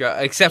big drop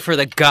except for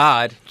the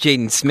god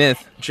Jaden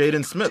Smith.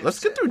 Jaden Smith.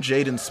 Let's get through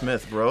Jaden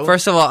Smith, bro.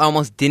 First of all, I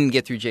almost didn't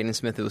get through Jaden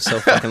Smith. It was so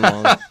fucking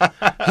long.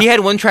 He had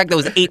one track that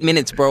was 8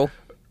 minutes, bro.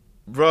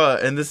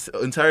 Bruh, and this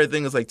entire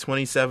thing is like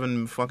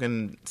 27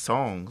 fucking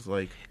songs.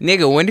 Like,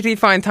 nigga, when did he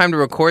find time to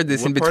record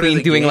this in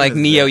between doing like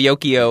Neo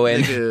Yokio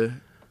and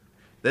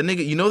that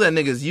nigga? You know that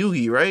nigga's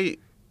Yugi, right?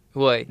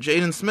 What?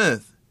 Jaden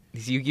Smith.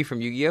 He's Yugi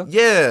from Yu-Gi-Oh?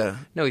 Yeah.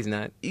 No, he's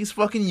not. He's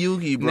fucking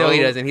Yugi, bro. No,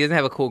 he doesn't. He doesn't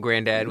have a cool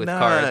granddad with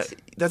cards.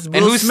 That's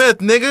Will Smith,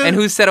 nigga. And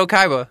who's Seto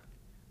Kaiba?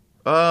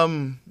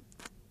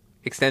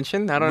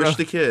 Extension? I don't know. Rich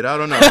the Kid. I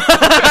don't know.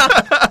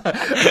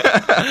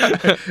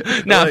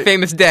 Nah, like,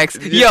 Famous Dex.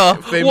 Yo,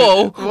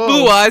 whoa,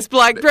 blue eyes,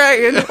 black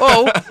dragon.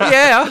 Oh,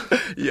 yeah.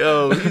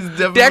 Yo, he's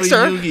definitely Dexter.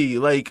 Yugi.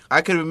 Like,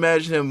 I could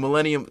imagine him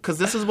Millennium, because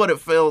this is what it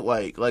felt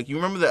like. Like, you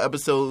remember the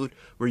episode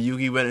where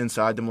Yugi went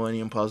inside the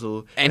Millennium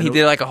Puzzle? And he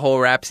did like a whole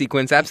rap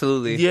sequence?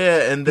 Absolutely.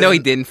 Yeah, and then... No, he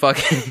didn't. Fuck.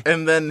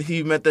 And then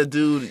he met that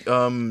dude,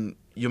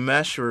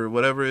 Yamesh or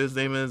whatever his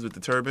name is with the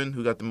turban,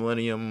 who got the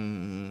Millennium.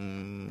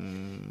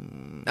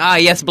 Ah,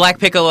 yes, Black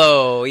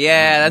Piccolo.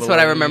 Yeah, that's what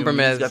I remember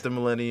him as. He's got the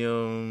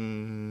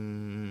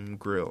Millennium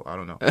Grill. I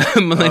don't know.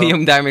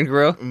 Millennium Diamond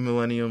Grill.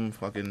 Millennium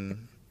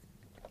fucking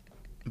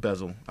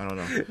bezel. I don't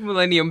know.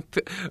 Millennium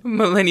Patek.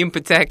 Millennium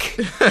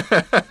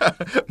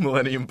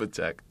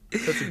Patek.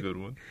 That's a good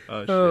one.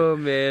 Oh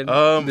man.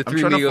 I'm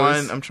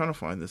trying to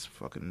find this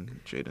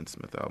fucking Jaden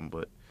Smith album,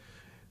 but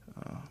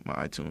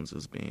my iTunes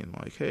is being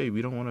like, hey,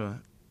 we don't want to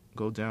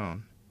go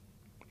down.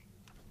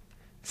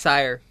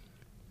 Sire.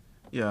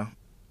 Yeah.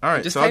 All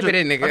right. Just type it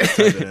in, nigga.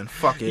 Type it in.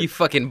 Fuck it. You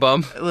fucking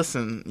bum.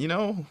 Listen,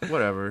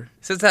 whatever.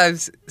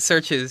 Sometimes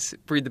searches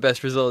breed the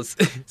best results.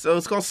 So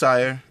it's called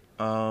Sire.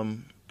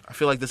 I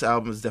feel like this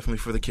album is definitely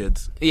for the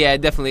kids. Yeah,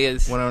 it definitely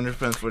is.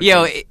 100% for the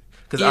kids.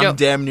 Because I'm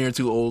damn near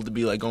too old to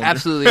be like going.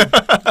 Absolutely.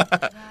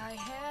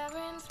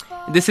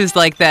 This is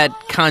like that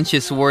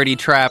conscious wordy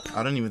trap.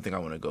 I don't even think I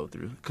want to go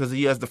through because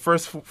he has the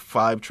first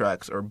 5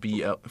 tracks or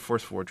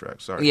first 4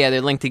 tracks. Sorry. Yeah,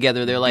 they're linked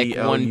together. They're like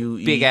B-L-U-E. one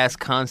big ass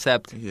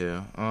concept.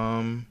 Yeah.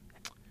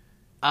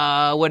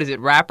 What is it?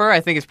 Rapper?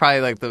 I think it's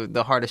probably like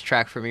the hardest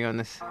track for me on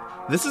this.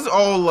 This is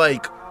all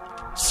like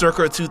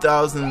circa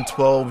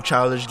 2012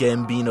 Childish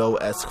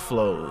Gambino-esque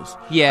flows.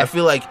 Yeah. I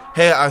feel like,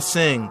 hey, I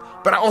sing,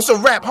 but I also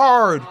rap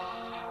hard.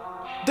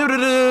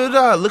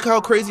 Da-da-da-da-da. Look how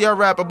crazy I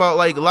rap about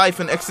like life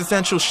and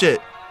existential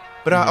shit.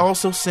 But I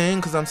also sing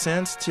because I'm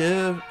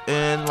sensitive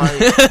and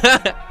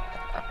like,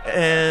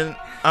 and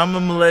I'm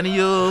a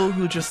millennial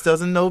who just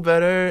doesn't know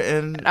better.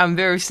 And I'm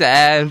very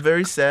sad. I'm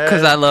very sad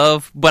because I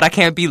love, but I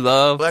can't be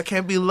loved. But I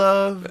can't be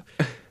loved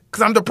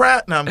because I'm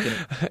depressed. No, I'm kidding.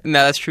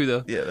 No, that's true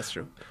though. Yeah, that's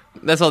true.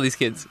 That's all these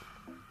kids.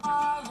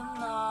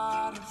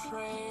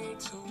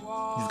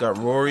 He's got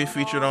Rory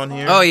featured on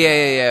here. Oh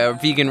yeah.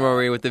 Vegan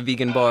Rory with the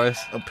vegan bars.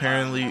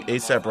 Apparently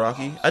A$AP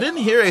Rocky. I didn't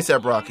hear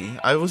A$AP Rocky.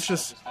 I was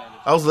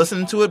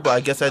listening to it, but I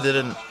guess I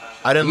didn't.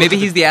 Maybe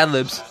he's the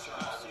ad-libs.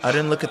 I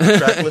didn't look at the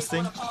track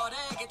listing.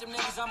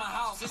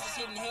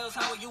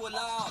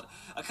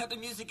 I cut the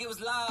music, it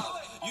was loud.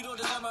 You don't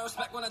deserve my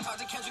respect when I talk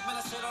to Kendrick, man,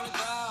 I sit on the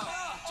ground.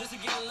 Just to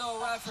get a little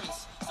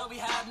reference, so we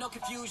have no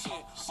confusion.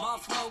 My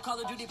flow,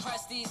 Call of Duty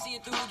Prestige, see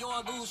it through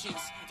your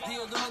illusions. The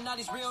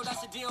Illuminati's real,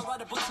 that's the deal.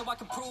 Write a book so I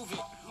can prove it.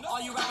 All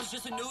you rappers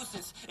just a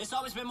nuisance. It's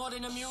always been more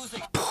than the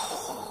music.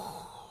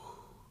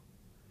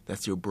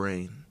 That's your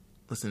brain.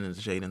 Listening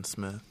to Jaden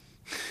Smith.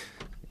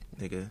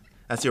 Nigga.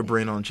 That's your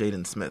brain on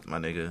Jaden Smith, my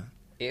nigga.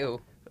 Ew.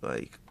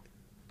 Like,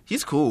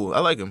 he's cool. I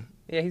like him.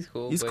 Yeah, he's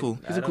cool. He's cool.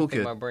 He's a cool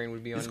kid. My brain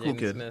would be on he's a cool Jaden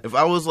kid. Smith. If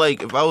I was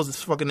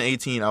fucking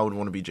 18, I would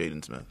want to be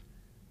Jaden Smith.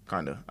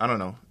 Kinda. I don't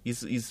know.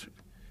 He's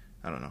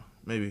I don't know.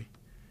 Maybe.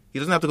 He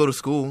doesn't have to go to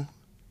school.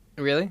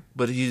 Really?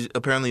 But he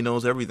apparently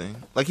knows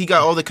everything. Like, he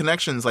got all the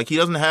connections. Like, he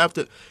doesn't have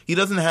to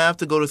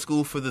go to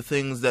school for the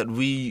things that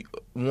we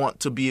want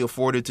to be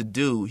afforded to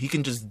do. He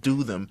can just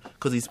do them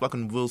because he's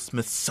fucking Will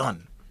Smith's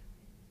son.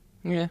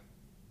 Yeah.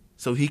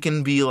 So he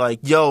can be like,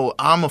 yo,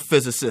 I'm a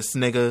physicist,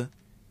 nigga.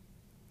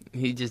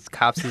 He just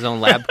cops his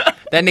own lab.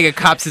 That nigga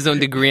cops his own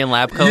degree in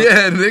lab coat.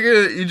 Yeah,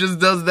 nigga, he just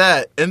does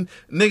that. And,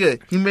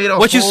 nigga, he made a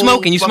What you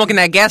smoking? You smoking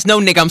that gas? No,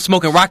 nigga, I'm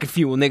smoking rocket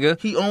fuel,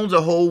 nigga. He owns a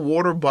whole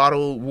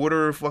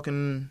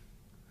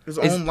his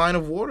own line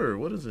of water.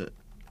 What is it?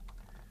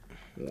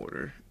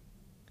 Water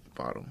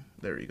bottle.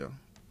 There you go.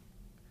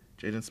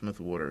 Jaden Smith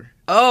water.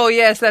 Oh,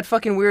 yeah, it's that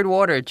fucking weird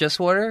water. Just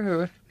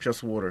water?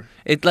 Just water.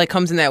 It, like,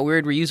 comes in that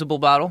weird reusable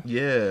bottle?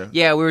 Yeah.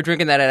 Yeah, we were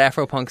drinking that at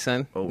Afropunk,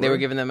 son. Oh, they were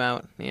giving them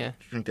out, yeah.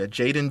 Drink that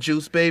Jaden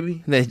juice,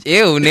 baby.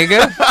 Ew,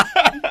 nigga.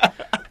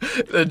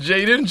 The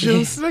Jaden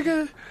juice,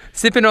 nigga.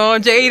 Sipping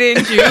on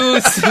Jaden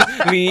juice.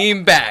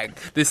 Lean back.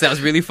 This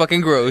sounds really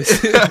fucking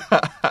gross.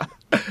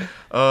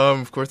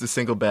 Of course, the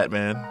single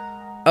Batman.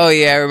 Oh,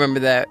 yeah, I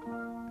remember that.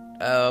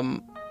 I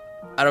don't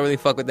really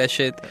fuck with that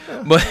shit,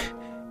 but...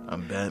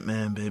 I'm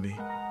Batman, baby.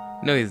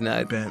 No, he's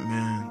not.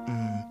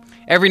 Batman.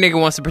 Every nigga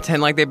wants to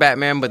pretend like they're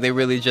Batman, but they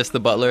really just the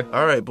butler.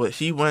 All right, but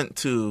he went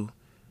to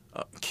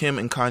Kim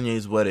and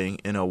Kanye's wedding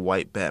in a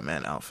white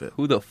Batman outfit.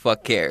 Who the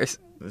fuck cares?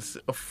 It's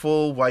a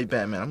full white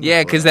Batman.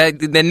 Yeah, because that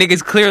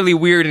nigga's clearly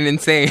weird and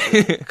insane.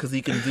 Because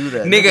he can do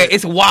that. Nigga,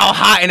 it's wild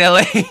hot in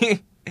L.A.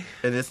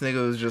 And this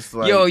nigga was just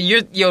like... Yo,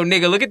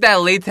 nigga, look at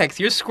that latex.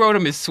 Your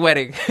scrotum is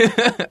sweating.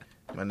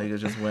 My nigga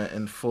just went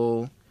in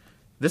full...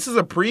 This is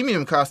a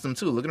premium costume,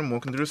 too. Look at him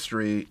walking through the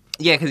street.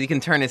 Yeah, because he can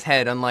turn his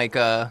head, unlike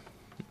our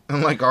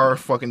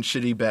fucking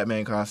shitty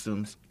Batman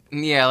costumes.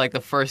 Yeah, like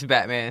the first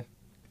Batman.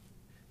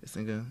 This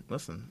nigga,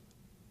 listen.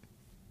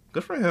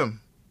 Good for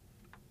him.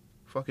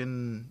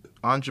 Fucking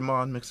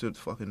Anjuman mixed with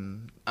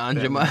fucking...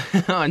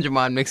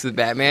 Anjuman mixed with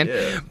Batman.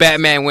 Yeah.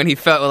 Batman when he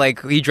felt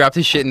like he dropped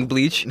his shit in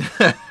bleach.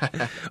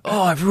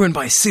 Oh, I've ruined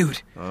my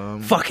suit.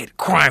 Fuck it.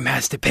 Crime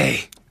has to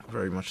pay.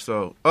 Very much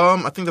so.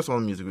 I think that's all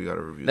the music we got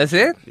to review. That's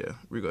it? Yeah,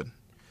 we're good.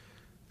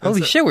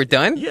 Holy shit, we're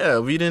done? Yeah,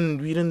 we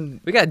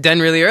didn't... We got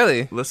done really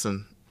early.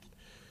 Listen.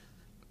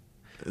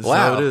 This Wow. is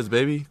how it is,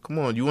 baby. Come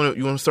on, you want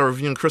to start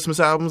reviewing Christmas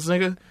albums,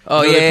 nigga?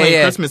 Oh, you know, yeah, they playing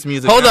yeah. Christmas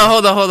music. Hold now.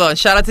 on.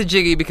 Shout out to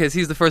Jiggy because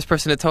he's the first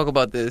person to talk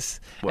about this.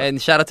 What?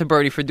 And shout out to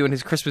Birdie for doing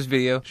his Christmas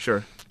video.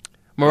 Sure.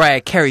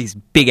 Mariah Carey's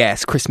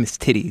big-ass Christmas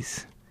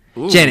titties.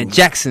 Ooh. Janet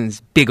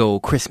Jackson's big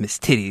old Christmas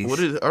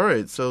titties. All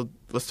right, so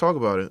let's talk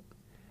about it.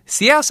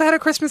 Sia also had a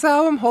Christmas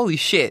album? Holy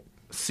shit.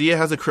 Sia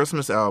has a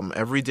Christmas album.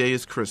 Every Day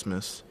is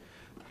Christmas.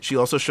 She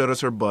also showed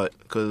us her butt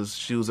because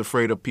she was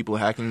afraid of people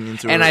hacking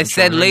into her. And I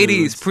said, showing her ladies,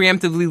 nudes.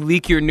 preemptively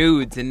leak your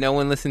nudes, and no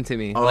one listened to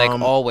me, like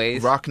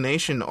always. Rock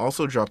Nation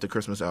also dropped a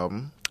Christmas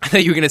album. I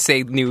thought you were going to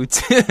say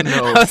nudes.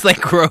 No. I was like,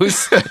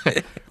 gross.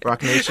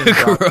 Rock Nation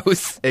dropped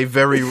Gross. a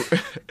very... You're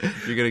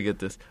going to get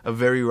this. A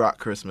very rock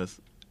Christmas.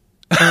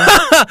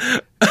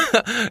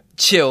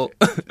 Chill.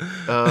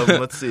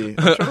 Let's see.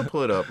 I'm trying to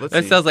pull it up. Let's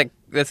That see.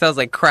 sounds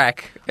like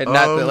crack, and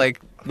not the, I'm like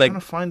trying to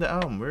find the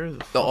album. Where is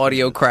it? the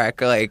audio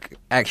crack, like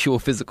actual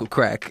physical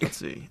crack. Let's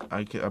see.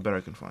 I bet I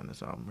can find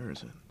this album. Where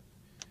is it?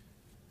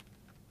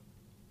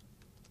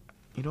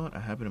 You know what? I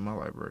have it in my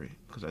library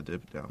because I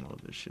did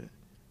download this shit.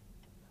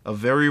 A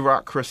Very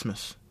Rock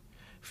Christmas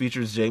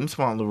features James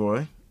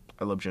Fauntleroy.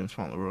 I love James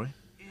Fauntleroy.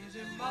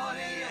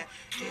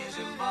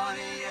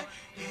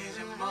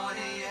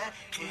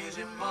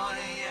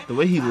 The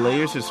way he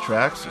layers his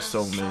tracks is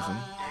so amazing.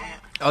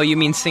 Oh, you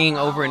mean singing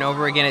over and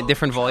over again at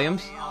different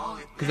volumes?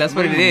 Because that's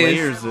what it He is.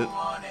 layers it.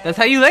 That's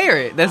how you layer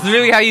it. That's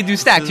really how you do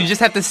stacks. You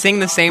just have to sing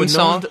the same But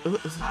song.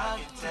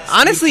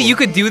 Honestly, you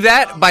could do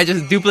that by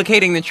just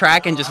duplicating the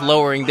track and just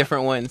lowering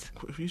different ones.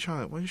 What are you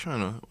trying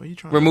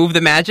to Remove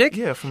the magic?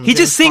 Yeah, from he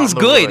just James sings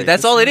Fauntleroy. good.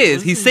 That's all it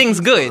is. He sings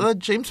good.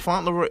 James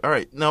Fauntleroy. All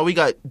right, now we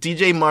got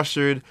DJ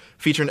Mustard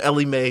featuring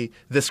Ellie Mae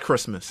this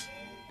Christmas.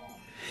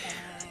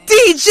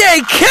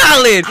 DJ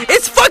Khaled!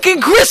 It's fucking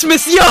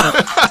Christmas, yo!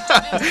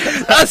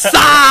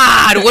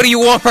 Assad! What do you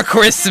want for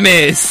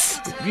Christmas?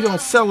 We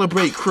don't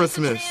celebrate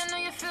Christmas.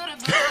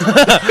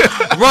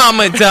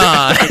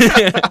 Ramadan!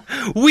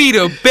 We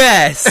the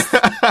best!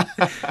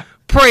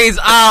 Praise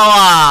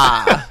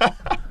Allah!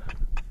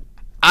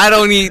 I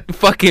don't eat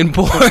fucking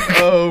pork.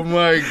 Oh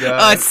my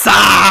god.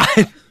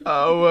 Assad!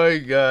 Oh my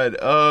god.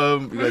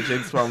 We got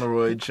James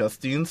Fauntleroy,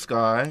 Justine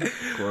Skye,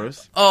 of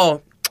course.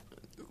 Oh,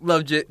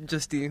 love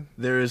Justine.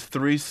 There is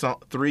Three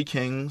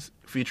Kings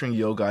featuring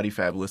Yo Gotti,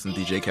 Fabulous, and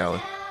DJ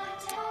Khaled.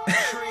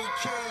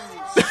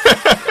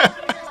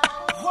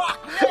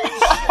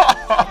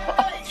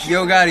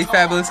 Yo Gotti,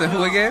 Fabulous, and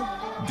who again?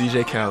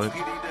 DJ Khaled.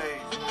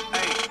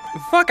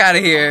 Fuck out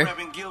of here.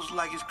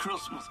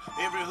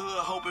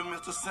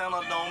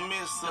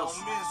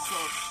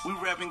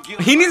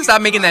 He needs to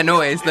stop making that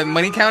noise, the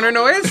money counter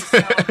noise.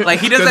 Like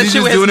he does that He's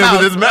shit just with his doing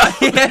mouth. it with his mouth.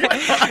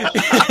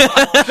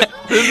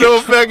 There's no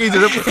effect. He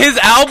did it. His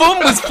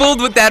album was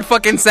filled with that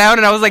fucking sound,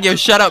 and I was like, "Yo,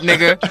 shut up,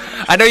 nigga."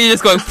 I know you're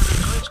just going.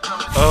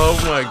 Oh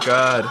my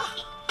god.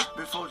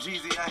 Before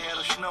Jeezy, I had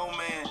a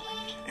snowman,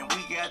 and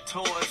we got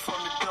toys from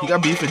the He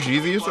got beef with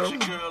Jeezy or something?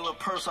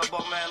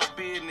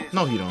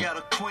 No, he don't. Got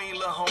a queen,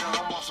 little homie,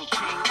 I'm on some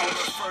king. On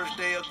the first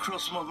day of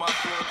Christmas, my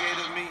girl gave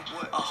to me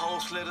a whole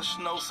sled of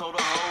snow so the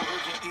whole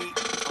hood can eat.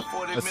 A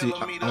 40 Let's see.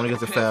 millimeter I want to get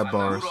the piff. fab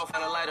bars. Rudolph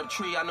on a light up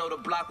tree, I know the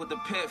block with the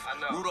piff.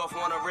 Rudolph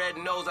want a red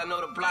nose, I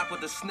know the block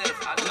with the sniff.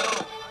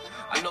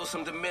 I know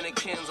some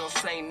Dominicans on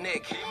St.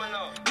 Nick.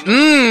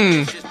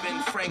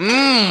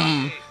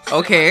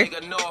 Okay.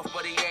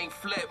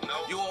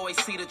 You always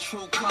see the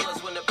true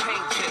colors when the paint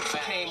chips.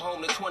 Came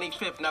home the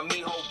 25th, now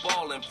me whole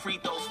ballin', free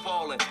throws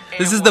falling.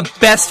 This is the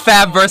best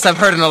Fab verse I've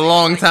heard in a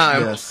long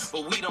time. Yes.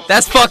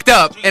 That's fucked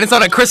up, and it's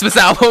on a Christmas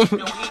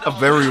album. A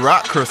Very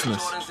Rock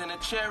Christmas.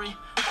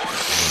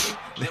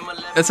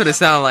 That's what it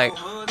sounded like.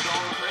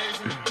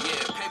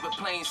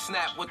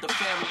 Snap with the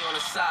family on the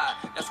side.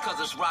 That's cause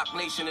it's Rock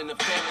Nation and the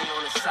family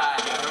on the side.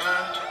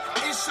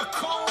 It's a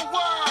cold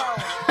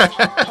world.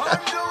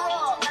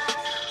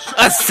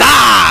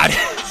 Assad!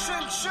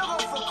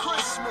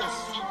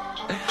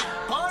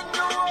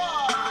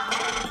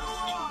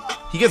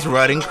 He gets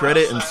writing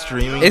credit and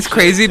streaming. It's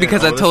crazy and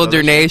because all I this told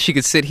other Dernay she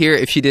could sit here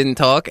if she didn't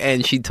talk,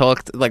 and she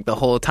talked like the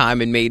whole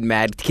time and made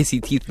mad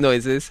kissy teeth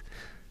noises.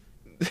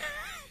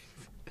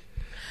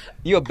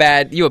 You a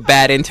bad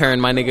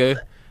intern, my nigga.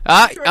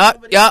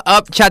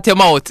 Chat your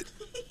mouth.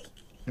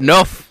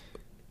 Enough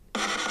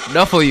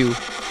for you.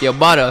 Your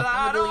mother.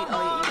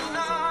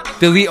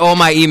 Delete all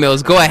my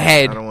emails. Go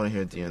ahead. I don't want to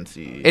hear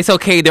DNC. It's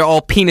okay. They're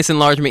all penis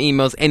enlargement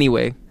emails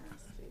anyway.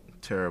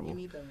 Terrible.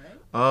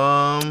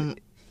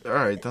 All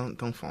right,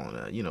 don't fall in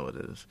that. You know what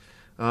it is.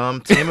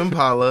 Tame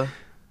Impala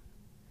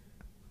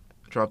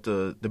dropped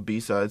the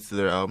B-sides to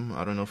their album.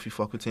 I don't know if you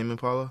fuck with Tame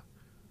Impala.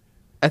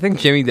 I think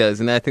Jimmy does,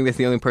 and I think that's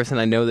the only person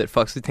I know that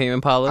fucks with Tame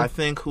Impala. I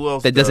think who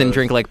else that doesn't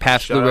drink like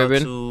Pabst Blue Ribbon.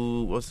 Shout out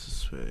to what's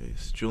his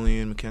face,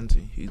 Julian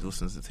McKenzie. He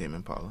listens to Tame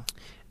Impala.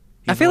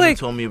 I feel like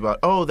told me about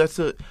on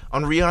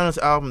Rihanna's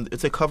album.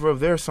 It's a cover of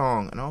their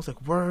song, and I was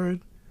like, word.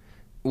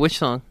 Which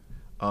song?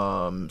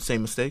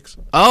 Same Mistakes.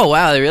 Oh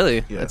wow,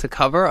 really? Yeah. It's a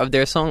cover of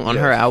their song on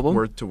her album.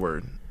 Word to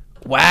word.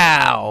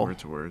 Wow. Word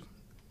to word.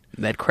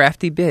 That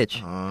crafty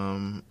bitch.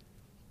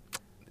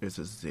 There's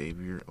a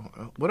Xavier.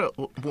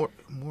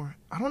 More?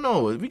 I don't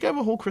know. We got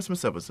a whole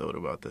Christmas episode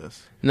about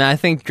this. No, I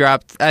think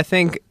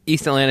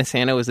East Atlanta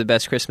Santa was the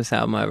best Christmas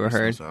album I ever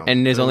heard.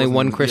 And there's only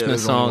one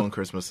Christmas song. Only one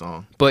Christmas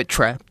song. But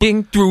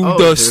Trapping Through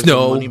the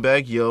Snow.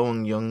 Moneybagg Yo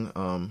and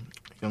Young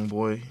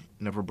Boy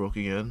Never Broke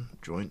Again.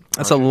 Joint.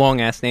 That's a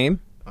long ass name.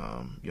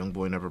 Young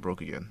Boy Never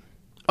Broke Again.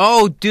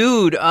 Oh,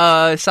 dude.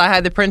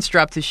 Sci-Hi the Prince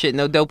dropped his shit.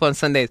 No dope on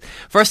Sundays.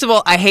 First of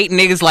all, I hate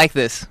niggas like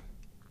this.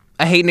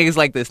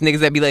 Niggas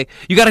that be like,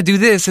 you gotta do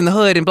this in the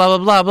hood and blah,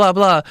 blah, blah, blah,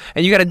 blah.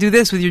 And you gotta do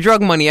this with your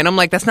drug money. And I'm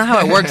like, that's not how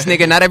it works,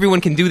 nigga. Not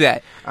everyone can do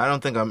that. I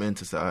don't think I'm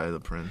into Sci-Hi the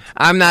Prince.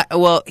 I'm not,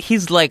 well,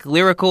 he's like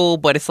lyrical,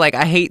 but it's like,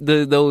 I hate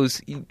those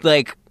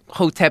like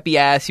Hotepi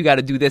ass, you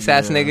gotta do this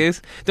ass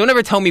niggas. Don't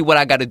ever tell me what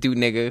I gotta do,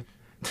 nigga.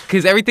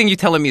 Because everything you're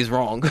telling me is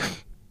wrong.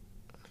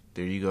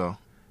 There you go.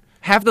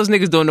 Half those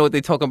niggas don't know what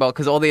they're talking about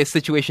because all their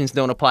situations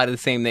don't apply to the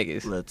same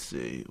niggas. Let's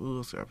see. What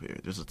else up here?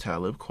 There's a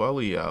Talib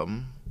Kweli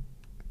album.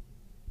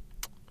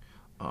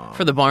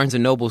 For the Barnes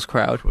and Nobles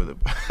crowd.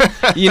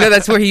 You know,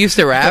 that's where he used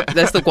to rap.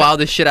 That's the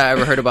wildest shit I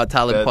ever heard about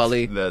Talib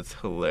Kweli. That's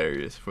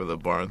hilarious. For the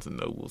Barnes and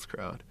Nobles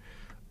crowd.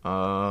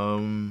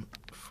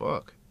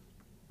 Fuck.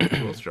 What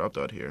else dropped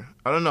out here?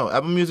 I don't know.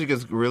 Apple Music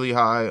is really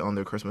high on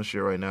their Christmas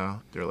shit right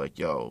now. They're like,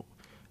 yo,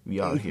 we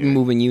out here.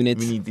 Moving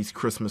units. We need these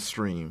Christmas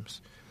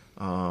streams.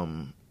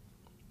 That's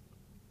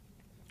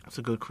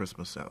a good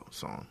Christmas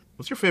song.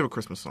 What's your favorite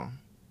Christmas song?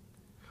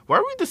 Why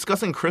are we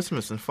discussing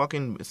Christmas and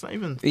fucking... It's not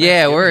even...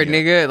 Yeah, word, yet.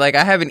 Nigga. Like,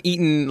 I haven't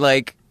eaten,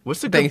 like...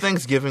 What's the good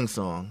Thanksgiving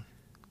song?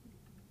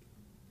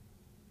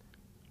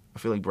 I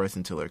feel like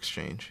Bryson Tiller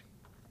Exchange.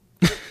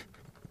 I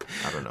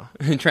don't know.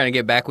 Trying to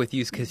get back with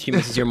you because she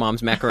misses your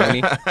mom's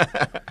macaroni.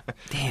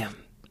 Damn.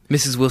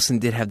 Mrs. Wilson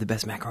did have the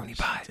best macaroni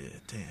pie. She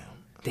did, damn.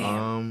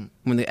 Damn.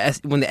 When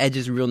the edge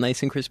is real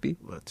nice and crispy.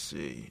 Let's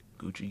see.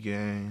 Gucci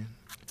Gang.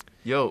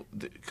 Yo,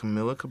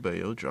 Camila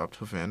Cabello dropped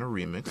Havana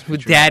remix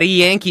with Daddy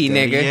Yankee,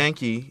 Daddy nigga.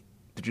 Yankee.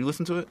 Did you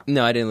listen to it?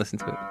 No, I didn't listen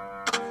to it.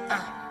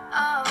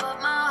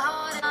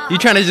 You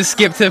trying to just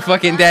skip to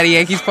fucking Daddy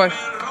Yankee's part?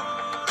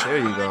 There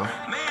you go.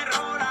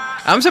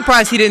 I'm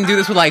surprised he didn't do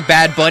this with like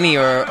Bad Bunny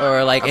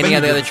or like any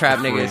other trap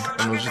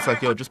niggas. And was just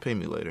like, yo, just pay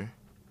me later.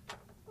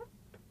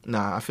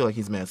 Nah, I feel like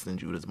he's mad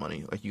stingy with his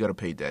money. Like, you gotta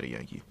pay Daddy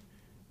Yankee.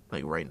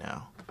 Like, right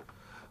now.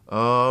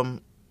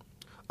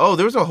 Oh,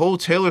 there was a whole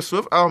Taylor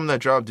Swift album that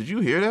dropped. Did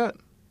you hear that?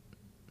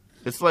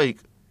 It's like...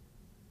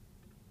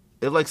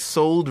 It, like,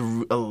 sold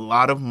a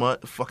lot of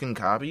fucking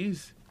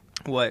copies.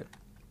 What?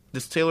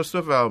 This Taylor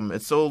Swift album.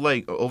 It sold,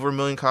 like, over 1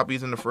 million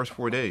copies in the first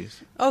 4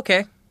 days.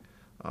 Okay.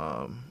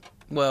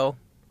 Well,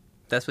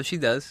 that's what she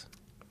does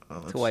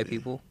to white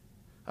people.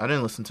 I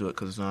didn't listen to it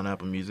because it's not on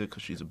Apple Music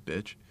because she's a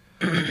bitch.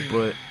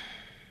 But...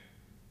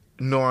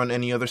 Nor on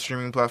any other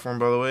streaming platform,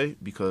 by the way,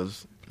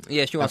 because...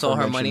 Yeah, she wants all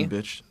her money.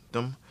 Bitch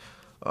them.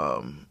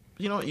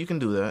 You know, you can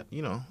do that.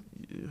 You know,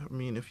 I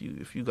mean, if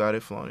you got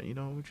it, flaunt it. You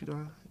know what you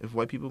got. If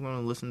white people are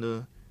gonna listen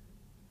to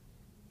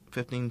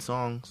 15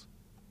 songs,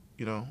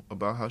 you know,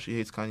 about how she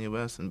hates Kanye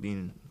West and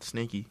being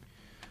snaky,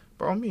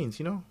 by all means,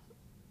 you know,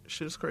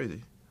 shit is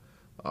crazy.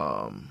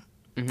 What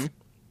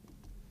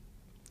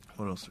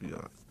else we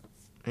got?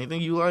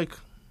 Anything you like?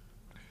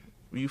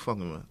 What are you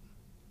fucking with?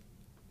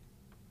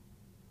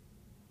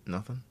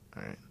 Nothing.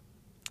 All right.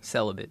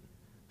 Celibate.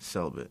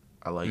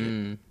 I like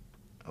it.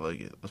 I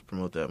like it. Let's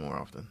promote that more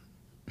often.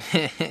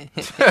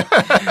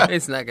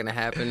 It's not gonna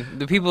happen.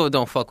 The people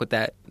don't fuck with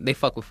that. They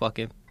fuck with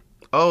fucking.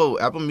 Oh,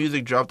 Apple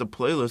Music dropped a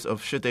playlist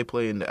of shit they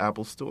play in the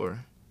Apple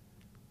Store.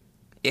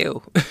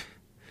 Ew.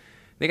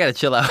 They gotta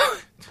chill out.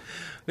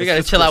 They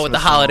gotta chill out with the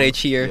holiday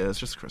cheer. Yeah, it's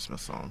just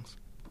Christmas songs.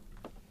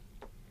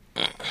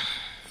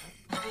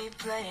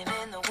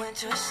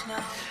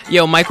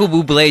 Yo, Michael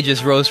Bublé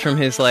just rose from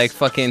his like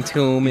fucking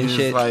tomb and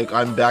shit. Like,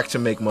 I'm back to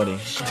make money.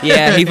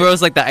 Yeah, he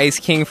rose like the Ice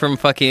King from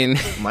fucking...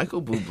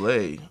 Michael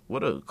Bublé,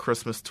 what a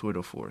Christmas tour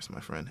de force, my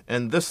friend.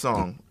 And this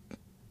song,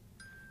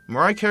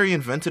 Mariah Carey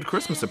invented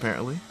Christmas,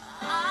 apparently.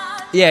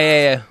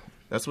 Yeah.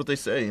 That's what they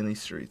say in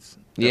these streets.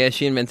 Yeah,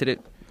 she invented it.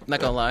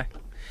 Not gonna lie.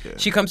 Yeah.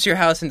 She comes to your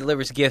house and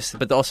delivers gifts,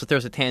 but also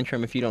throws a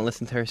tantrum if you don't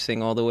listen to her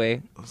sing all the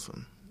way.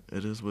 Listen,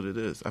 it is what it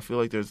is. I feel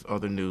like there's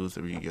other news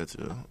that we can get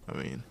to. I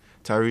mean,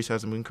 Tyrese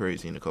hasn't been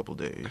crazy in a couple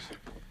days.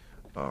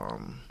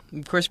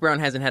 Chris Brown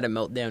hasn't had a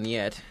meltdown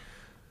yet.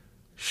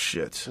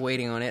 Shit.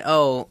 Waiting on it.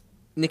 Oh,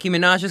 Nicki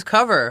Minaj's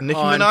cover.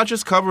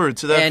 Minaj's cover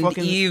to that and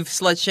fucking... And Eve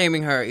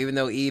slut-shaming her, even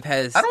though Eve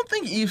has... I don't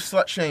think Eve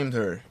slut-shamed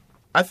her.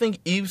 I think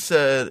Eve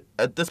said,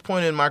 at this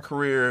point in my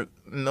career,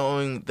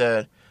 knowing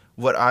that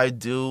what I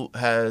do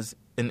has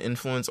an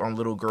influence on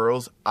little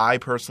girls, I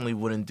personally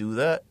wouldn't do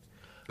that.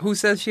 Who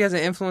says she has an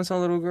influence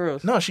on little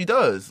girls? No, she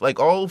does. Like,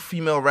 all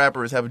female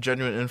rappers have a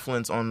genuine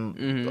influence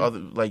on other,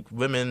 like,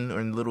 women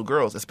and little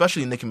girls,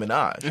 especially Nicki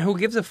Minaj. And who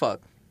gives a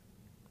fuck?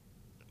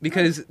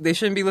 Because they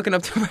shouldn't be looking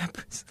up to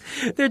rappers.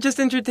 They're just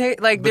entertain.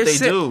 Like, but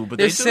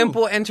they're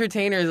simple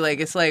entertainers. Like,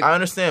 it's like... I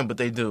understand, but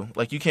they do.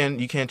 Like, you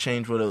can't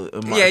change what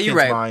a kid's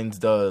mind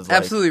does. Like,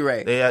 absolutely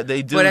right.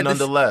 They do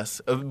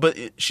nonetheless. But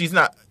she's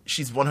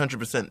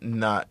 100%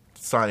 not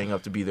signing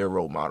up to be their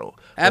role model.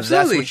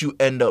 Absolutely. That's what you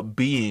end up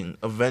being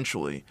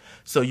eventually.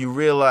 So you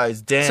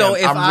realize, damn. So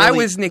if I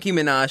was Nicki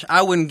Minaj,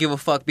 I wouldn't give a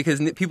fuck because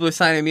people are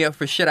signing me up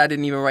for shit I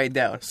didn't even write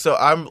down. So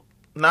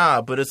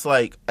but it's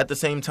like, at the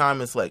same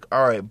time, it's like,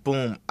 all right,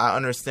 boom, I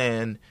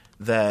understand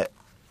that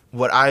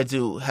what I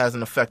do has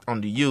an effect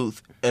on the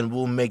youth and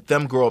will make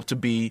them grow up to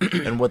be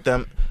and what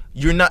them.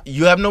 You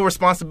have no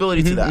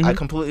responsibility to that. I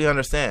completely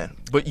understand.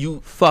 But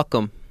you. Fuck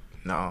them.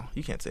 No,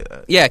 you can't say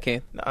that. Yeah, I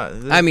can. Nah,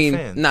 I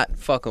mean, not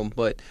fuck them,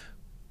 but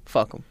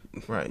fuck them.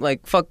 Right.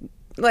 Like, fuck.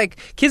 Like,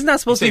 kids not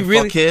supposed to be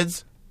really. Fuck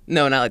kids?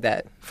 No, not like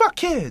that. Fuck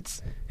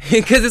kids.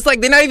 Because it's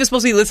like they're not even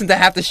supposed to be listening to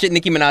half the shit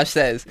Nicki Minaj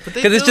says.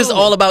 Because it's just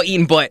all about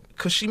eating butt.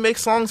 Because she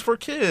makes songs for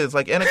kids,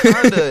 like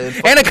Anaconda.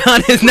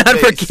 Anaconda is not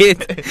for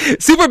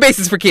kids. Super Bass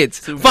is for kids.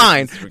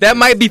 Fine. That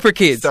might be for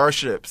kids.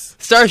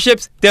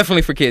 Starships,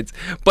 definitely for kids.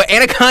 But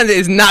Anaconda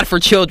is not for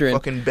children.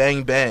 Fucking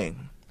Bang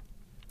Bang.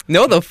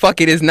 No, the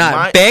fuck it is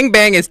not. Bang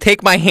Bang is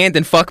take my hand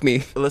and fuck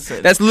me.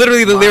 Listen. That's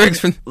literally the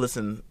lyrics from...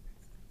 Listen.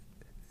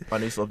 My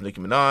niece loves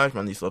Nicki Minaj.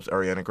 My niece loves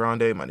Ariana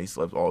Grande. My niece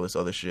loves all this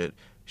other shit.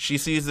 She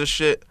sees this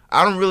shit.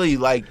 I don't really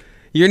like...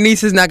 Your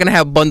niece is not going to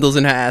have bundles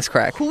in her ass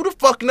crack. Who the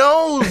fuck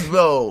knows,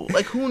 though?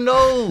 Like, who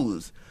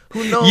knows?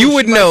 Who knows? You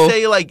would she know. Might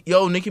say, like,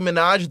 yo, Nicki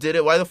Minaj did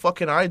it. Why the fuck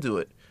can I do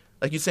it?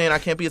 Like, you saying I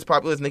can't be as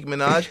popular as Nicki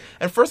Minaj?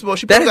 And first of all,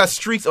 she probably got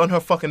streaks on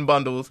her fucking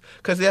bundles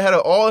because they had her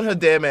all in her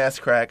damn ass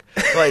crack.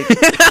 Like,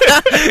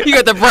 you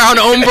got the brown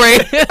ombre.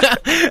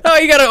 Oh,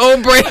 you got an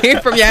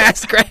ombre from your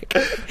ass crack.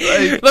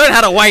 Like, learn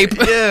how to wipe.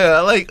 Yeah,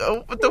 like,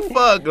 what the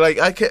fuck? Like,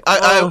 I can't.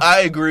 I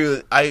agree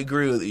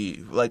with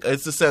Eve. Like,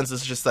 it's the sense.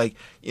 It's just like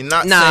you're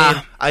not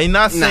saying. I'm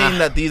not saying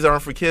that these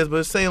aren't for kids, but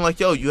it's saying like,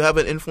 yo, you have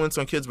an influence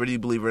on kids, whether you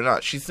believe it or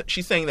not. She's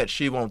saying that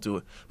she won't do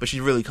it, but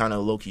she's really kind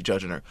of low key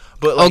judging her.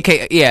 But like,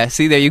 okay, yeah.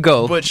 See, there you go.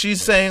 But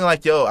she's saying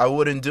like, yo, I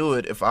wouldn't do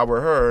it if I were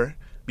her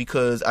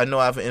because I know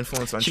I have an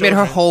influence on. She made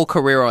her whole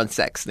career on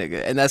sex,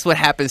 nigga, and that's what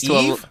happens to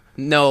Eve?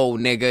 No,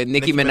 nigga,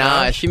 Nicki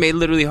Minaj. She made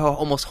literally her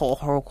almost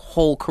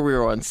whole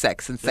career on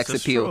sex and sex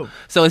appeal. True.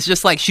 So it's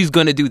just like she's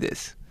gonna do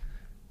this.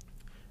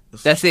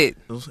 That's it.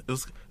 It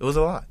was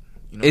a lot.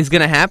 You know? It's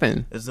gonna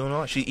happen. It's doing a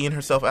lot. She eating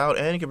herself out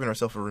and giving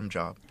herself a rim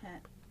job.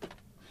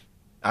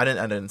 I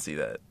didn't see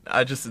that.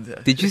 I just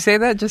Did you say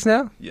that just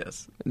now?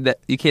 Yes. That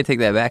you can't take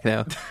that back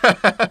now.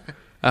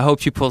 I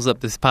hope she pulls up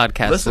this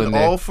podcast. Listen,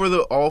 all for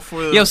the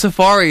Yo,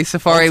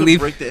 Safari,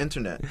 leave. Break the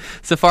internet.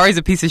 Safari's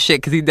a piece of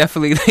shit because he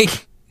definitely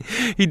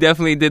he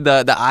definitely did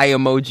the eye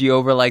emoji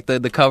over like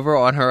the cover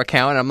on her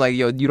account. And I'm like,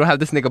 yo, you don't have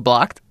this nigga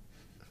blocked?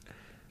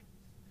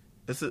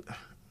 I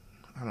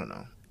don't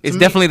know. It's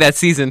definitely that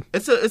season.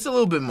 It's a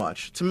little bit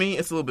much. To me,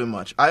 it's a little bit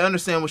much. I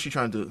understand what she's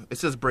trying to do. It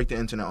says break the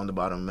internet on the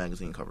bottom of the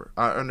magazine cover.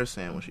 I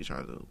understand what she's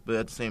trying to do. But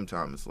at the same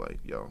time, it's like,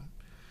 yo,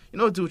 you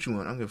know what, do what you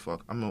want. I don't give a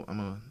fuck. I'm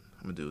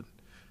a dude.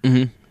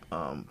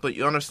 Mm-hmm. But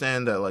you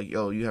understand that, like,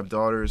 yo, you have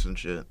daughters and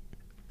shit.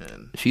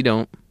 And she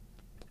don't.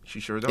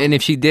 She sure don't. And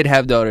if she did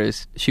have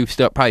daughters, she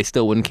probably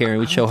still wouldn't care and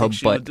would show her butt.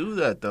 She would do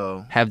that,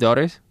 though. Have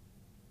daughters?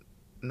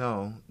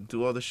 No.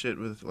 Do all the shit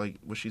with, like,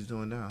 what she's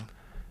doing now.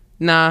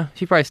 Nah,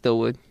 she probably still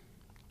would.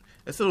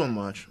 It's a little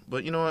much,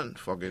 but you know what?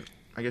 Fuck it.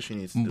 I guess she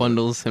needs to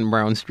bundles and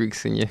brown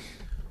streaks in you.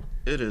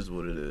 It is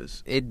what it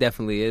is. It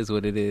definitely is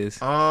what it is.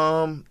 This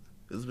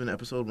has been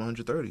episode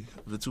 130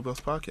 of the Two Belts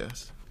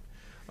Podcast.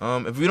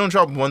 If we don't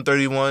drop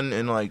 131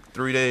 in like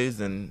 3 days,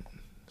 then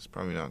it's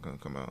probably not gonna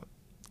come out.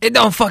 It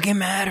don't fucking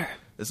matter.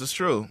 This is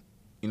true.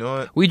 You know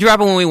what? We drop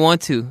it when we want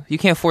to. You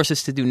can't force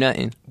us to do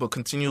nothing. But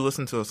continue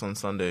listening to us on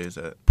Sundays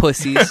at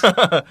pussies.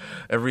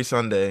 Every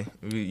Sunday,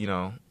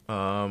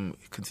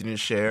 continue to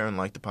share and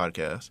like the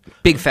podcast.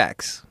 Big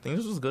facts. I think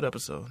this was a good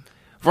episode.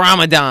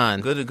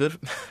 Ramadan. Good.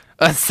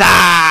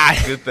 Aside.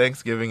 Good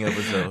Thanksgiving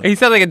episode. He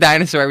sounds like a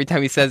dinosaur every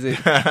time he says it.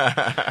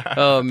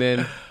 Oh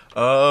man.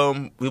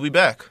 We'll be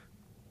back.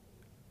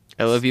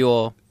 I love you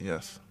all.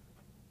 Yes.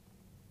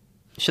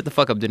 Shut the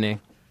fuck up, Danae.